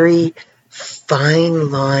very fine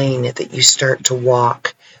line that you start to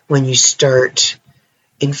walk when you start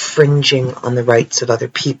infringing on the rights of other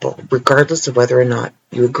people, regardless of whether or not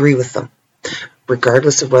you agree with them,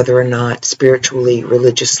 regardless of whether or not spiritually,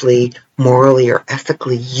 religiously, morally, or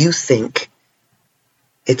ethically you think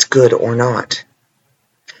it's good or not.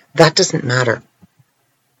 That doesn't matter.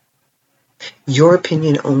 Your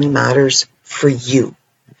opinion only matters for you.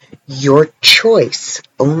 Your choice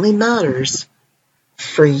only matters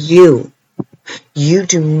for you. You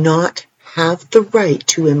do not have the right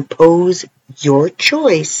to impose your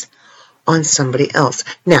choice on somebody else.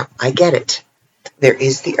 Now, I get it. There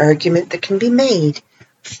is the argument that can be made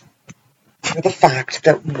for the fact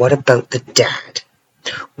that what about the dad?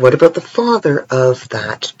 What about the father of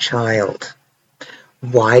that child?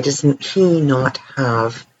 Why doesn't he not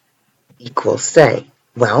have equal say?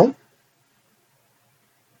 Well,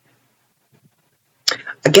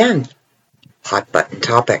 again, hot button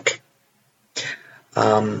topic.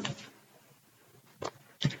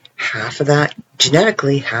 Half of that,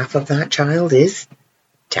 genetically, half of that child is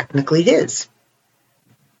technically his.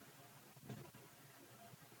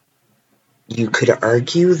 You could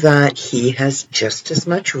argue that he has just as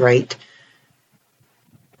much right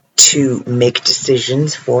to make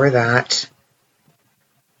decisions for that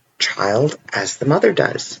child as the mother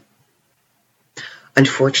does.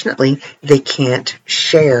 Unfortunately, they can't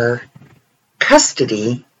share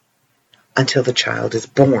custody until the child is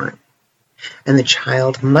born. And the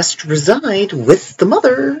child must reside with the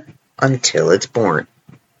mother until it's born.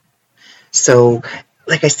 So,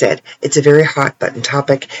 like I said, it's a very hot button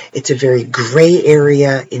topic. It's a very gray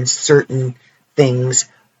area in certain things,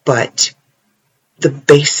 but the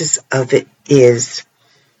basis of it is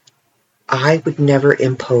I would never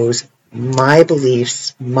impose my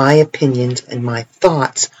beliefs, my opinions, and my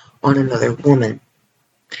thoughts on another woman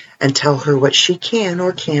and tell her what she can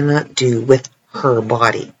or cannot do with her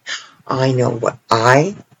body. I know what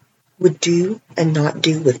I would do and not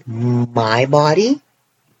do with my body,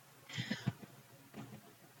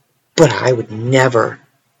 but I would never,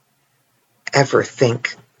 ever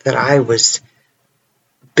think that I was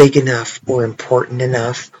big enough or important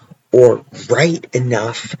enough or right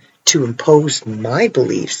enough to impose my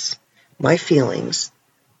beliefs, my feelings,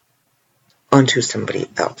 onto somebody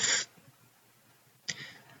else.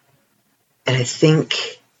 And I think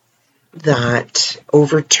that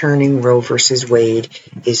overturning Roe versus Wade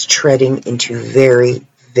is treading into very,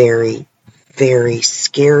 very, very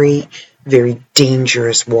scary, very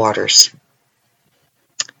dangerous waters.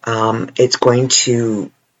 It's going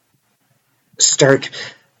to start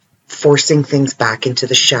forcing things back into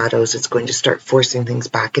the shadows. It's going to start forcing things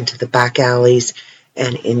back into the back alleys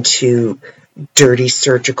and into dirty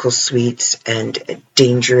surgical suites and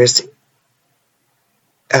dangerous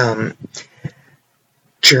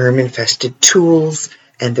germ-infested tools,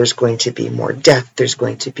 and there's going to be more death, there's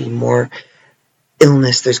going to be more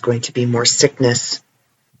illness, there's going to be more sickness,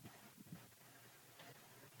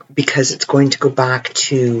 because it's going to go back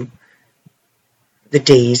to the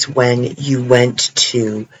days when you went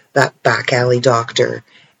to that back alley doctor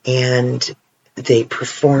and they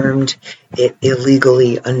performed it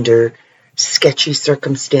illegally under sketchy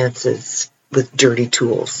circumstances with dirty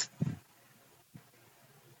tools.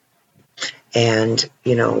 And,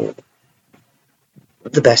 you know,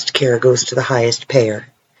 the best care goes to the highest payer.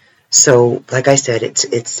 So, like I said,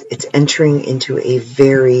 it's entering into a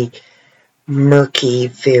very murky,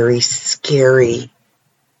 very scary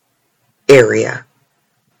area.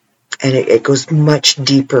 And it goes much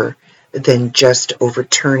deeper than just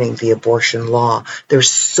overturning the abortion law. There's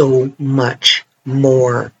so much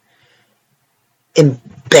more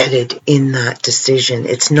embedded in that decision.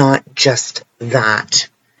 It's not just that.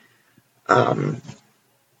 And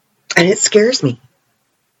it scares me.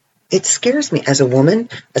 It scares me as a woman,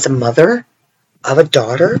 as a mother of a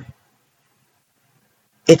daughter.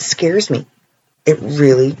 It scares me. It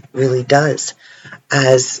really, really does.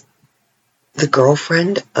 As the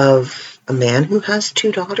girlfriend of a man who has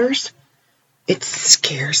 2 daughters, it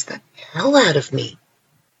scares the hell out of me.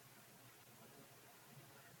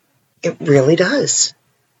 It really does.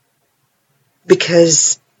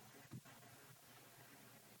 Because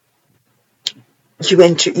you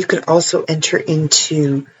can also enter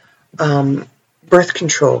into birth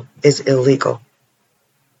control is illegal.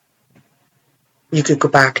 You could go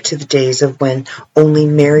back to the days of when only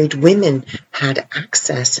married women had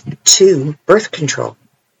access to birth control.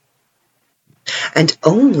 And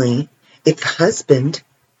only if the husband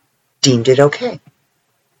deemed it okay.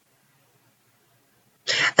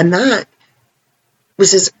 And that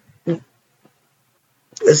was as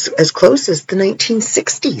close as the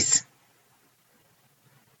 1960s.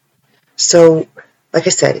 So, like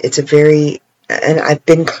I said, it's a very, and I've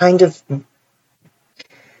been kind of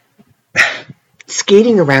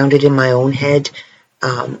skating around it in my own head,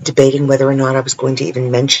 debating whether or not I was going to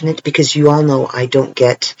even mention it, because you all know I don't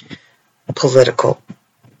get political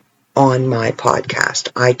on my podcast.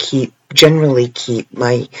 I generally keep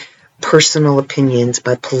my personal opinions,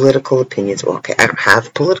 my political opinions. Well, okay, I don't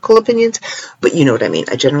have political opinions, but you know what I mean.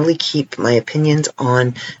 I generally keep my opinions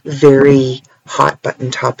on very hot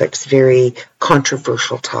button topics, very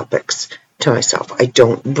controversial topics to myself. I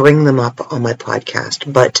don't bring them up on my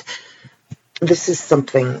podcast, but this is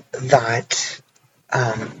something that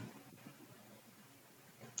I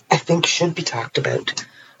think should be talked about.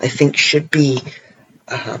 I think should be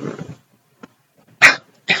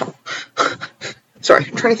sorry,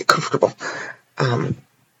 I'm trying to get comfortable.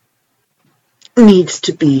 Needs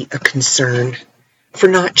to be a concern for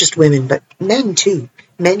not just women, but men too.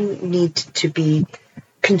 Men need to be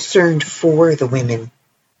concerned for the women.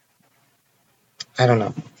 I don't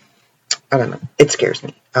know. It scares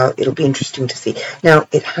me. It'll be interesting to see. Now,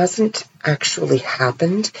 it hasn't actually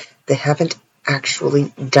happened. They haven't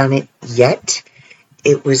actually done it yet.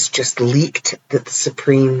 It was just leaked that the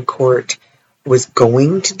Supreme Court was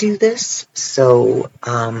going to do this. So,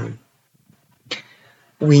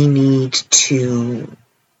 we need to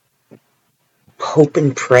hope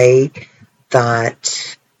and pray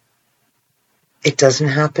that it doesn't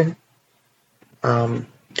happen.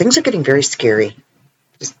 Things are getting very scary.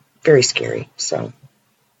 Just very scary. So,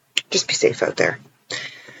 just be safe out there.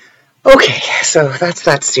 Okay, so that's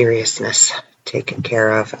that seriousness taken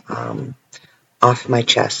care of, off my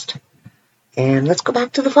chest. And let's go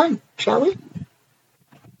back to the fun, shall we?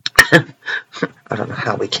 I don't know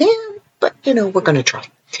how we can, but, we're going to try.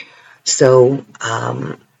 So,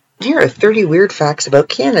 here are 30 weird facts about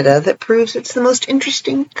Canada that proves it's the most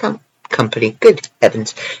interesting company. Good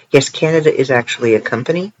heavens. Yes, Canada is actually a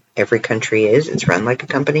company. Every country is. It's run like a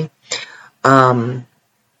company.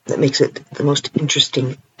 That makes it the most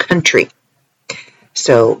interesting country.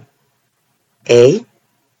 So, A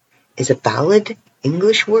is a valid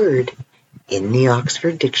English word in the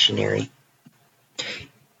Oxford Dictionary.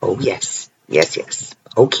 Oh, yes. Yes, yes.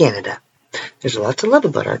 Oh, Canada. There's a lot to love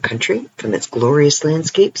about our country, from its glorious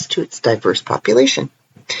landscapes to its diverse population.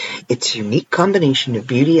 Its unique combination of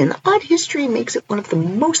beauty and odd history makes it one of the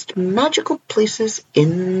most magical places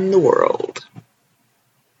in the world.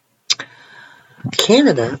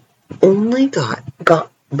 Canada only got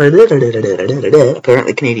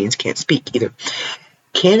apparently Canadians can't speak either.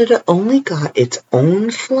 Canada only got its own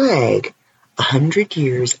flag 100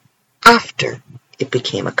 years after it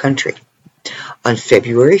became a country, on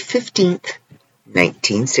February 15th,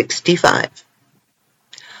 1965.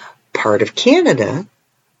 Part of Canada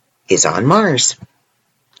is on Mars.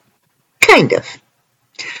 Kind of.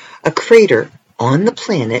 A crater on the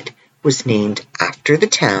planet was named after the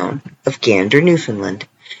town of Gander, Newfoundland,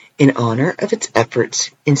 in honor of its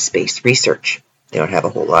efforts in space research. They don't have a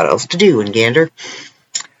whole lot else to do in Gander.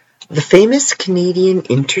 The famous Canadian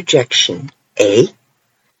interjection, "a,"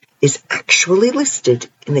 is actually listed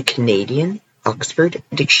in the Canadian Oxford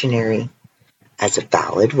Dictionary as a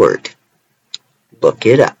valid word. Look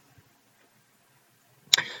it up.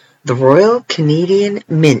 The Royal Canadian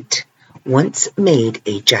Mint once made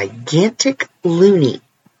a gigantic loonie,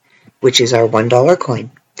 which is our $1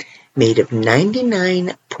 coin, made of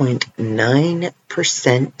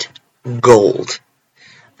 99.9% gold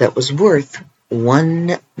that was worth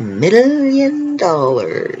 $1 million.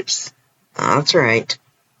 That's right.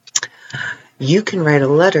 You can write a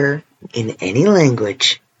letter in any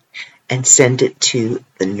language and send it to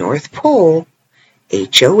the North Pole,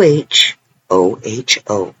 HOHOHO,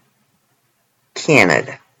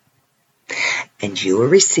 Canada. And you will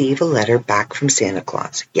receive a letter back from Santa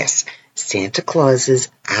Claus. Yes, Santa Claus's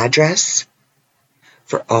address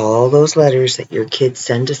for all those letters that your kids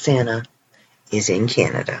send to Santa is in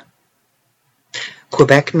Canada.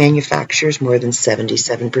 Quebec manufactures more than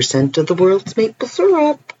 77% of the world's maple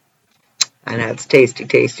syrup. I know, it's tasty,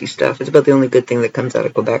 tasty stuff. It's about the only good thing that comes out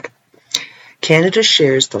of Quebec. Canada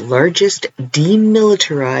shares the largest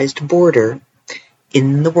demilitarized border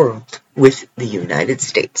in the world with the United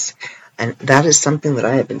States. And that is something that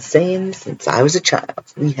I have been saying since I was a child.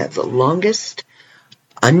 We have the longest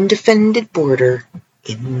undefended border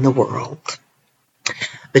in the world.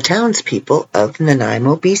 The townspeople of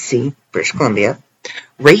Nanaimo, BC, British Columbia,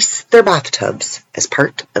 race their bathtubs as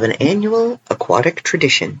part of an annual aquatic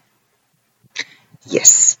tradition.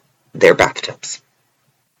 Yes, their bathtubs.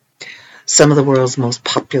 Some of the world's most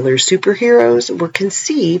popular superheroes were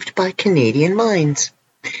conceived by Canadian minds,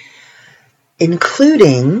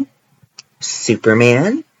 including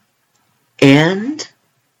Superman and,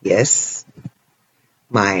 yes,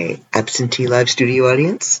 my absentee live studio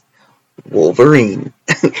audience, Wolverine.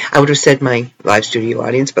 I would have said my live studio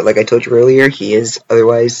audience, but like I told you earlier, he is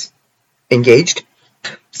otherwise engaged.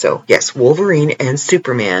 So, yes, Wolverine and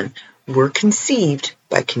Superman were conceived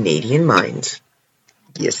by Canadian minds.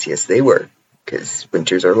 Yes, they were, because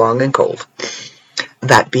winters are long and cold.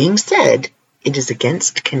 That being said, it is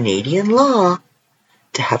against Canadian law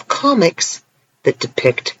to have comics that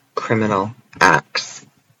depict criminal acts.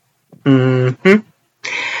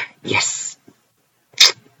 Yes.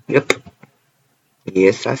 Yep.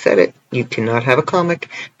 Yes, I said it. You cannot have a comic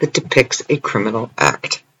that depicts a criminal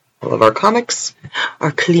act. All of our comics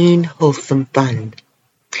are clean, wholesome fun.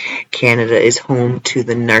 Canada is home to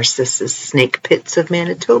the Narcissus Snake Pits of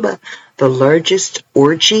Manitoba, the largest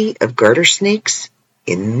orgy of garter snakes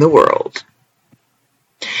in the world.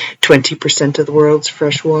 20% of the world's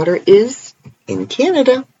fresh water is in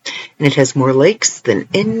Canada, and it has more lakes than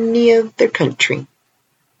any other country.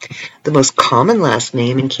 The most common last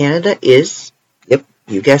name in Canada is, yep,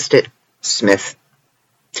 you guessed it, Smith.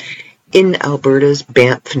 In Alberta's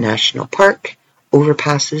Banff National Park,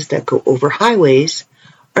 overpasses that go over highways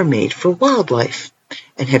are made for wildlife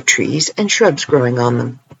and have trees and shrubs growing on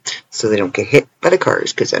them so they don't get hit by the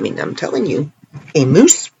cars, because, I'm telling you, a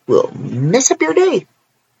moose will mess up your day.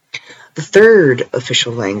 The third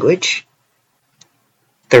official language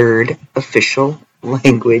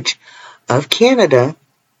of Canada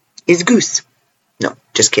is goose. No,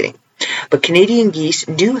 just kidding. But Canadian geese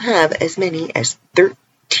do have as many as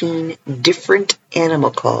 13 different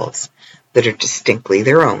animal calls that are distinctly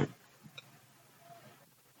their own.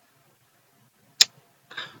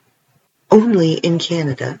 Only in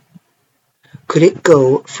Canada could it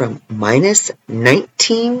go from minus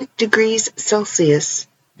 19 degrees Celsius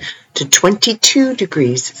to 22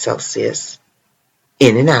 degrees Celsius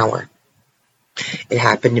in an hour. It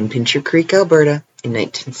happened in Pincher Creek, Alberta in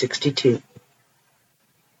 1962.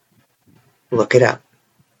 Look it up.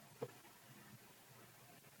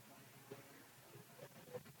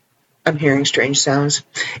 I'm hearing strange sounds.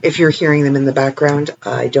 If you're hearing them in the background,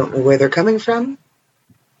 I don't know where they're coming from.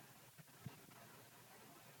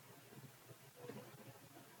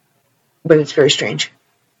 But it's very strange.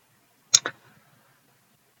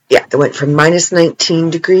 Yeah, it went from minus 19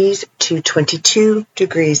 degrees to 22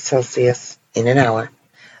 degrees Celsius in an hour.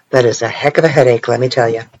 That is a heck of a headache, let me tell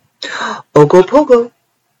you. Ogopogo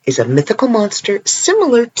is a mythical monster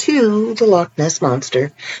similar to the Loch Ness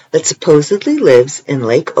Monster that supposedly lives in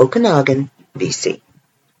Lake Okanagan, BC.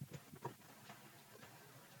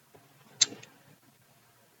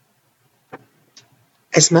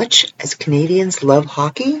 As much as Canadians love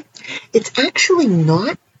hockey, it's actually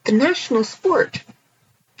not the national sport.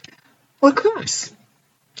 Lacrosse,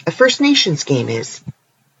 a First Nations game, is.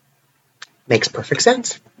 Makes perfect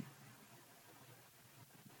sense.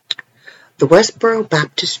 The Westboro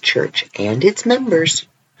Baptist Church and its members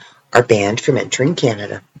are banned from entering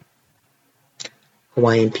Canada.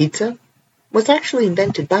 Hawaiian pizza was actually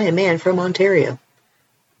invented by a man from Ontario,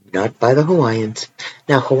 not by the Hawaiians.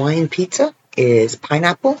 Now, Hawaiian pizza is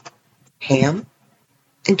pineapple, ham,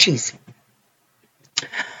 and cheese.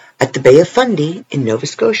 At the Bay of Fundy in Nova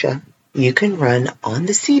Scotia, you can run on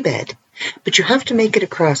the seabed, but you have to make it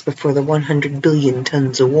across before the 100 billion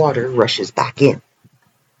tons of water rushes back in.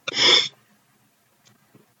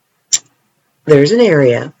 There's an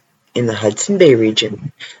area in the Hudson Bay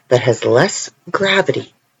region that has less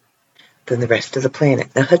gravity than the rest of the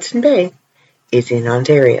planet. Now, Hudson Bay is in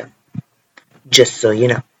Ontario, just so you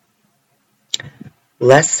know.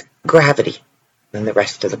 Less gravity than the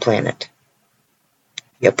rest of the planet.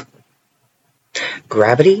 Yep.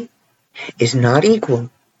 Gravity is not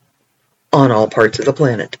equal on all parts of the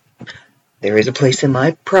planet. There is a place in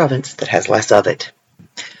my province that has less of it.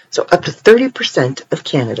 So up to 30% of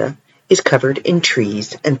Canada is covered in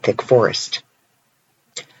trees and thick forest.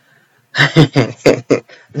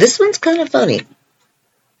 This one's kind of funny.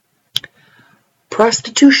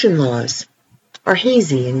 Prostitution laws are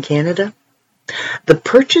hazy in Canada. The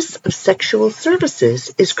purchase of sexual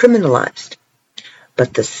services is criminalized,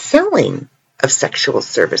 but the selling of sexual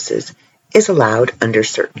services is allowed under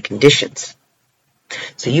certain conditions.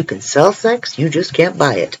 So you can sell sex, you just can't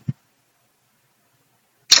buy it.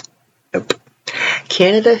 Nope.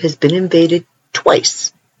 Canada has been invaded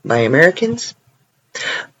twice by Americans,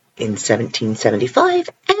 in 1775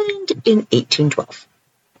 and in 1812.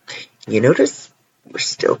 You notice we're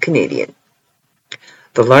still Canadian.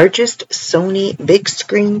 The largest Sony big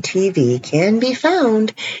screen TV can be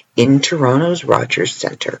found in Toronto's Rogers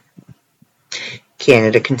Centre.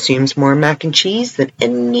 Canada consumes more mac and cheese than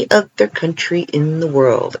any other country in the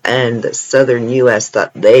world, and the southern U.S.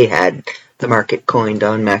 thought they had the market coined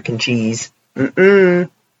on mac and cheese.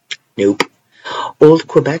 Nope. Old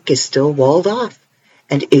Quebec is still walled off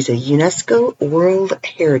and is a UNESCO World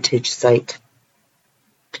Heritage Site.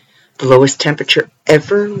 The lowest temperature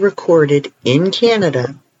ever recorded in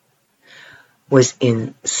Canada was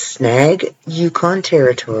in Snag, Yukon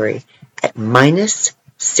Territory at minus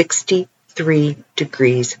 63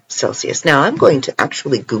 degrees Celsius. Now, I'm going to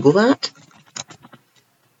actually Google that.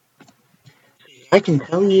 I can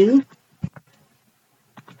tell you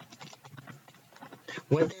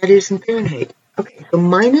what that is in Fahrenheit. Okay, so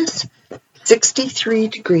minus 63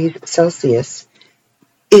 degrees Celsius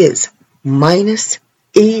is minus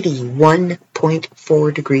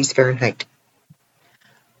 81.4 degrees Fahrenheit.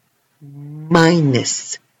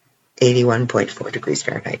 Minus 81.4 degrees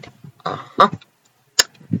Fahrenheit.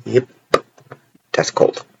 Yep, that's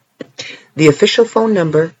cold. The official phone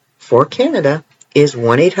number for Canada is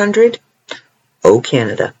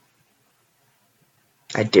 1-800-O-Canada.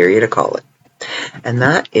 I dare you to call it. And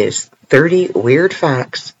that is 30 weird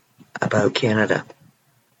facts about Canada.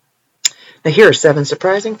 Now, here are 7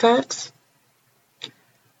 surprising facts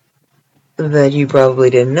that you probably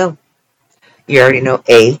didn't know. You already know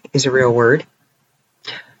A is a real word.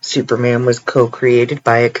 Superman was co-created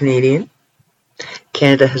by a Canadian.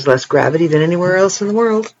 Canada has less gravity than anywhere else in the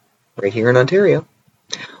world, right here in Ontario.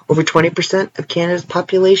 Over 20% of Canada's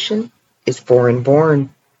population is foreign-born.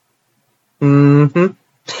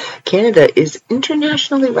 Canada is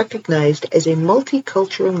internationally recognized as a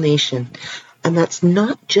multicultural nation, and that's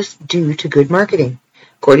not just due to good marketing.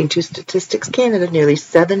 According to Statistics Canada, nearly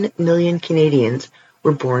 7 million Canadians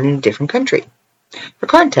were born in a different country. For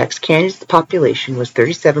context, Canada's population was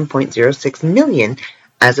 37.06 million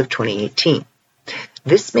as of 2018.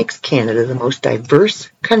 This makes Canada the most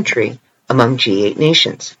diverse country among G8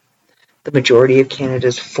 nations. The majority of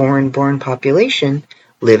Canada's foreign-born population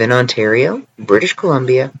live in Ontario, British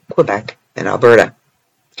Columbia, Quebec, and Alberta.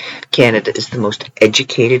 Canada is the most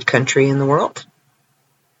educated country in the world.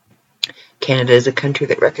 Canada is a country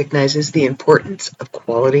that recognizes the importance of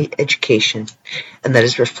quality education, and that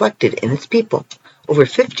is reflected in its people. Over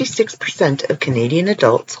 56% of Canadian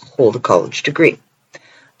adults hold a college degree,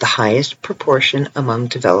 the highest proportion among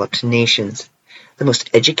developed nations. The most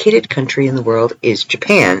educated country in the world is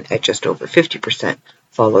Japan at just over 50%,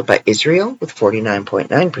 followed by Israel with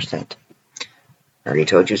 49.9%. I already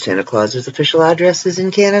told you Santa Claus's official address is in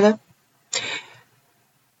Canada.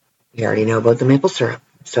 You already know about the maple syrup,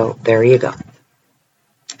 so there you go.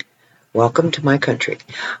 Welcome to my country.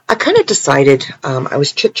 I kind of decided, I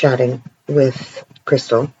was chit-chatting with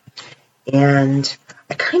Crystal, and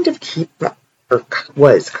I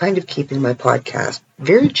was kind of keeping my podcast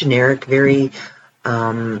very generic, very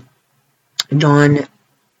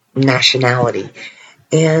non-nationality.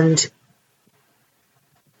 And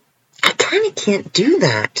I kind of can't do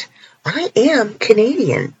that. I am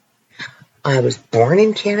Canadian. I was born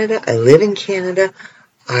in Canada. I live in Canada.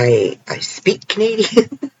 I speak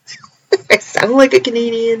Canadian. I sound like a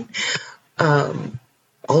Canadian.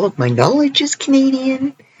 All of my knowledge is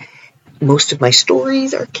Canadian. Most of my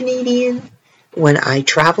stories are Canadian. When I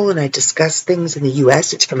travel and I discuss things in the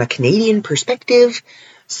U.S., it's from a Canadian perspective.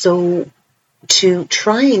 So to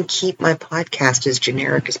try and keep my podcast as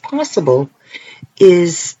generic as possible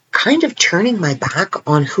is kind of turning my back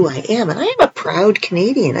on who I am. And I am a proud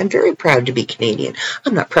Canadian. I'm very proud to be Canadian.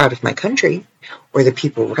 I'm not proud of my country or the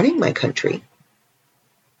people running my country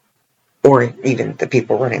or even the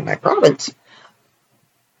people running my province.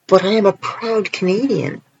 But I am a proud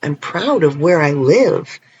Canadian. I'm proud of where I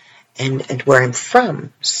live and where I'm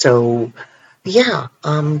from. So, yeah,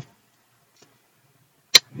 my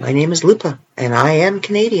name is Lupa, and I am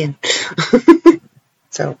Canadian.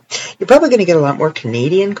 So, you're probably going to get a lot more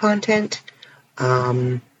Canadian content.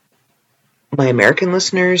 My American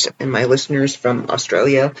listeners and my listeners from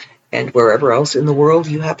Australia and wherever else in the world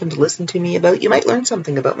you happen to listen to me about, you might learn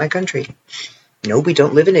something about my country. No, we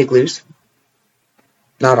don't live in igloos.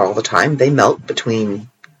 Not all the time. They melt between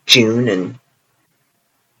June and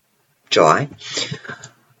July.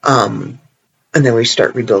 And then we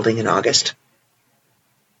start rebuilding in August.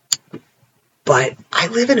 But I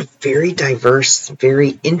live in a very diverse,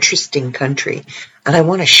 very interesting country. And I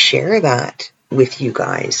want to share that with you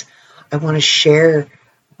guys. I want to share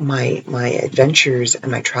my adventures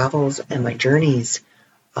and my travels and my journeys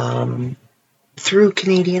through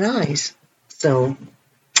Canadian eyes. So,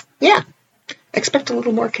 yeah. Expect a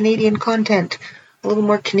little more Canadian content, a little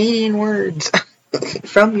more Canadian words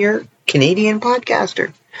from your Canadian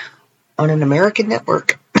podcaster on an American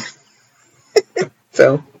network.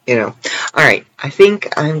 So, all right, I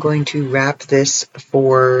think I'm going to wrap this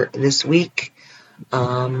for this week.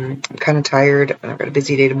 I'm kind of tired. I've got a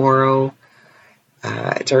busy day tomorrow.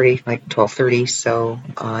 It's already like 12:30, so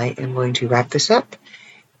I am going to wrap this up,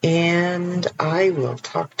 and I will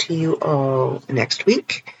talk to you all next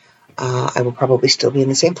week. I will probably still be in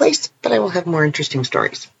the same place, but I will have more interesting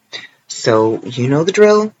stories. So, you know the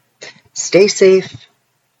drill. Stay safe,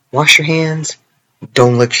 wash your hands,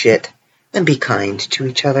 don't lick shit, and be kind to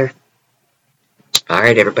each other. All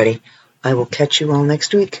right, everybody. I will catch you all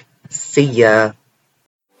next week. See ya.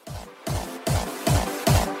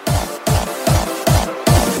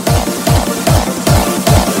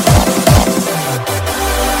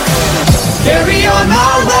 Carry on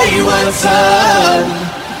my wayward son.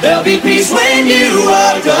 There'll be peace when you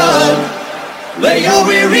are done. Lay your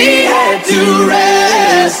weary head to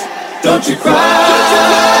rest. Don't you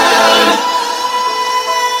cry.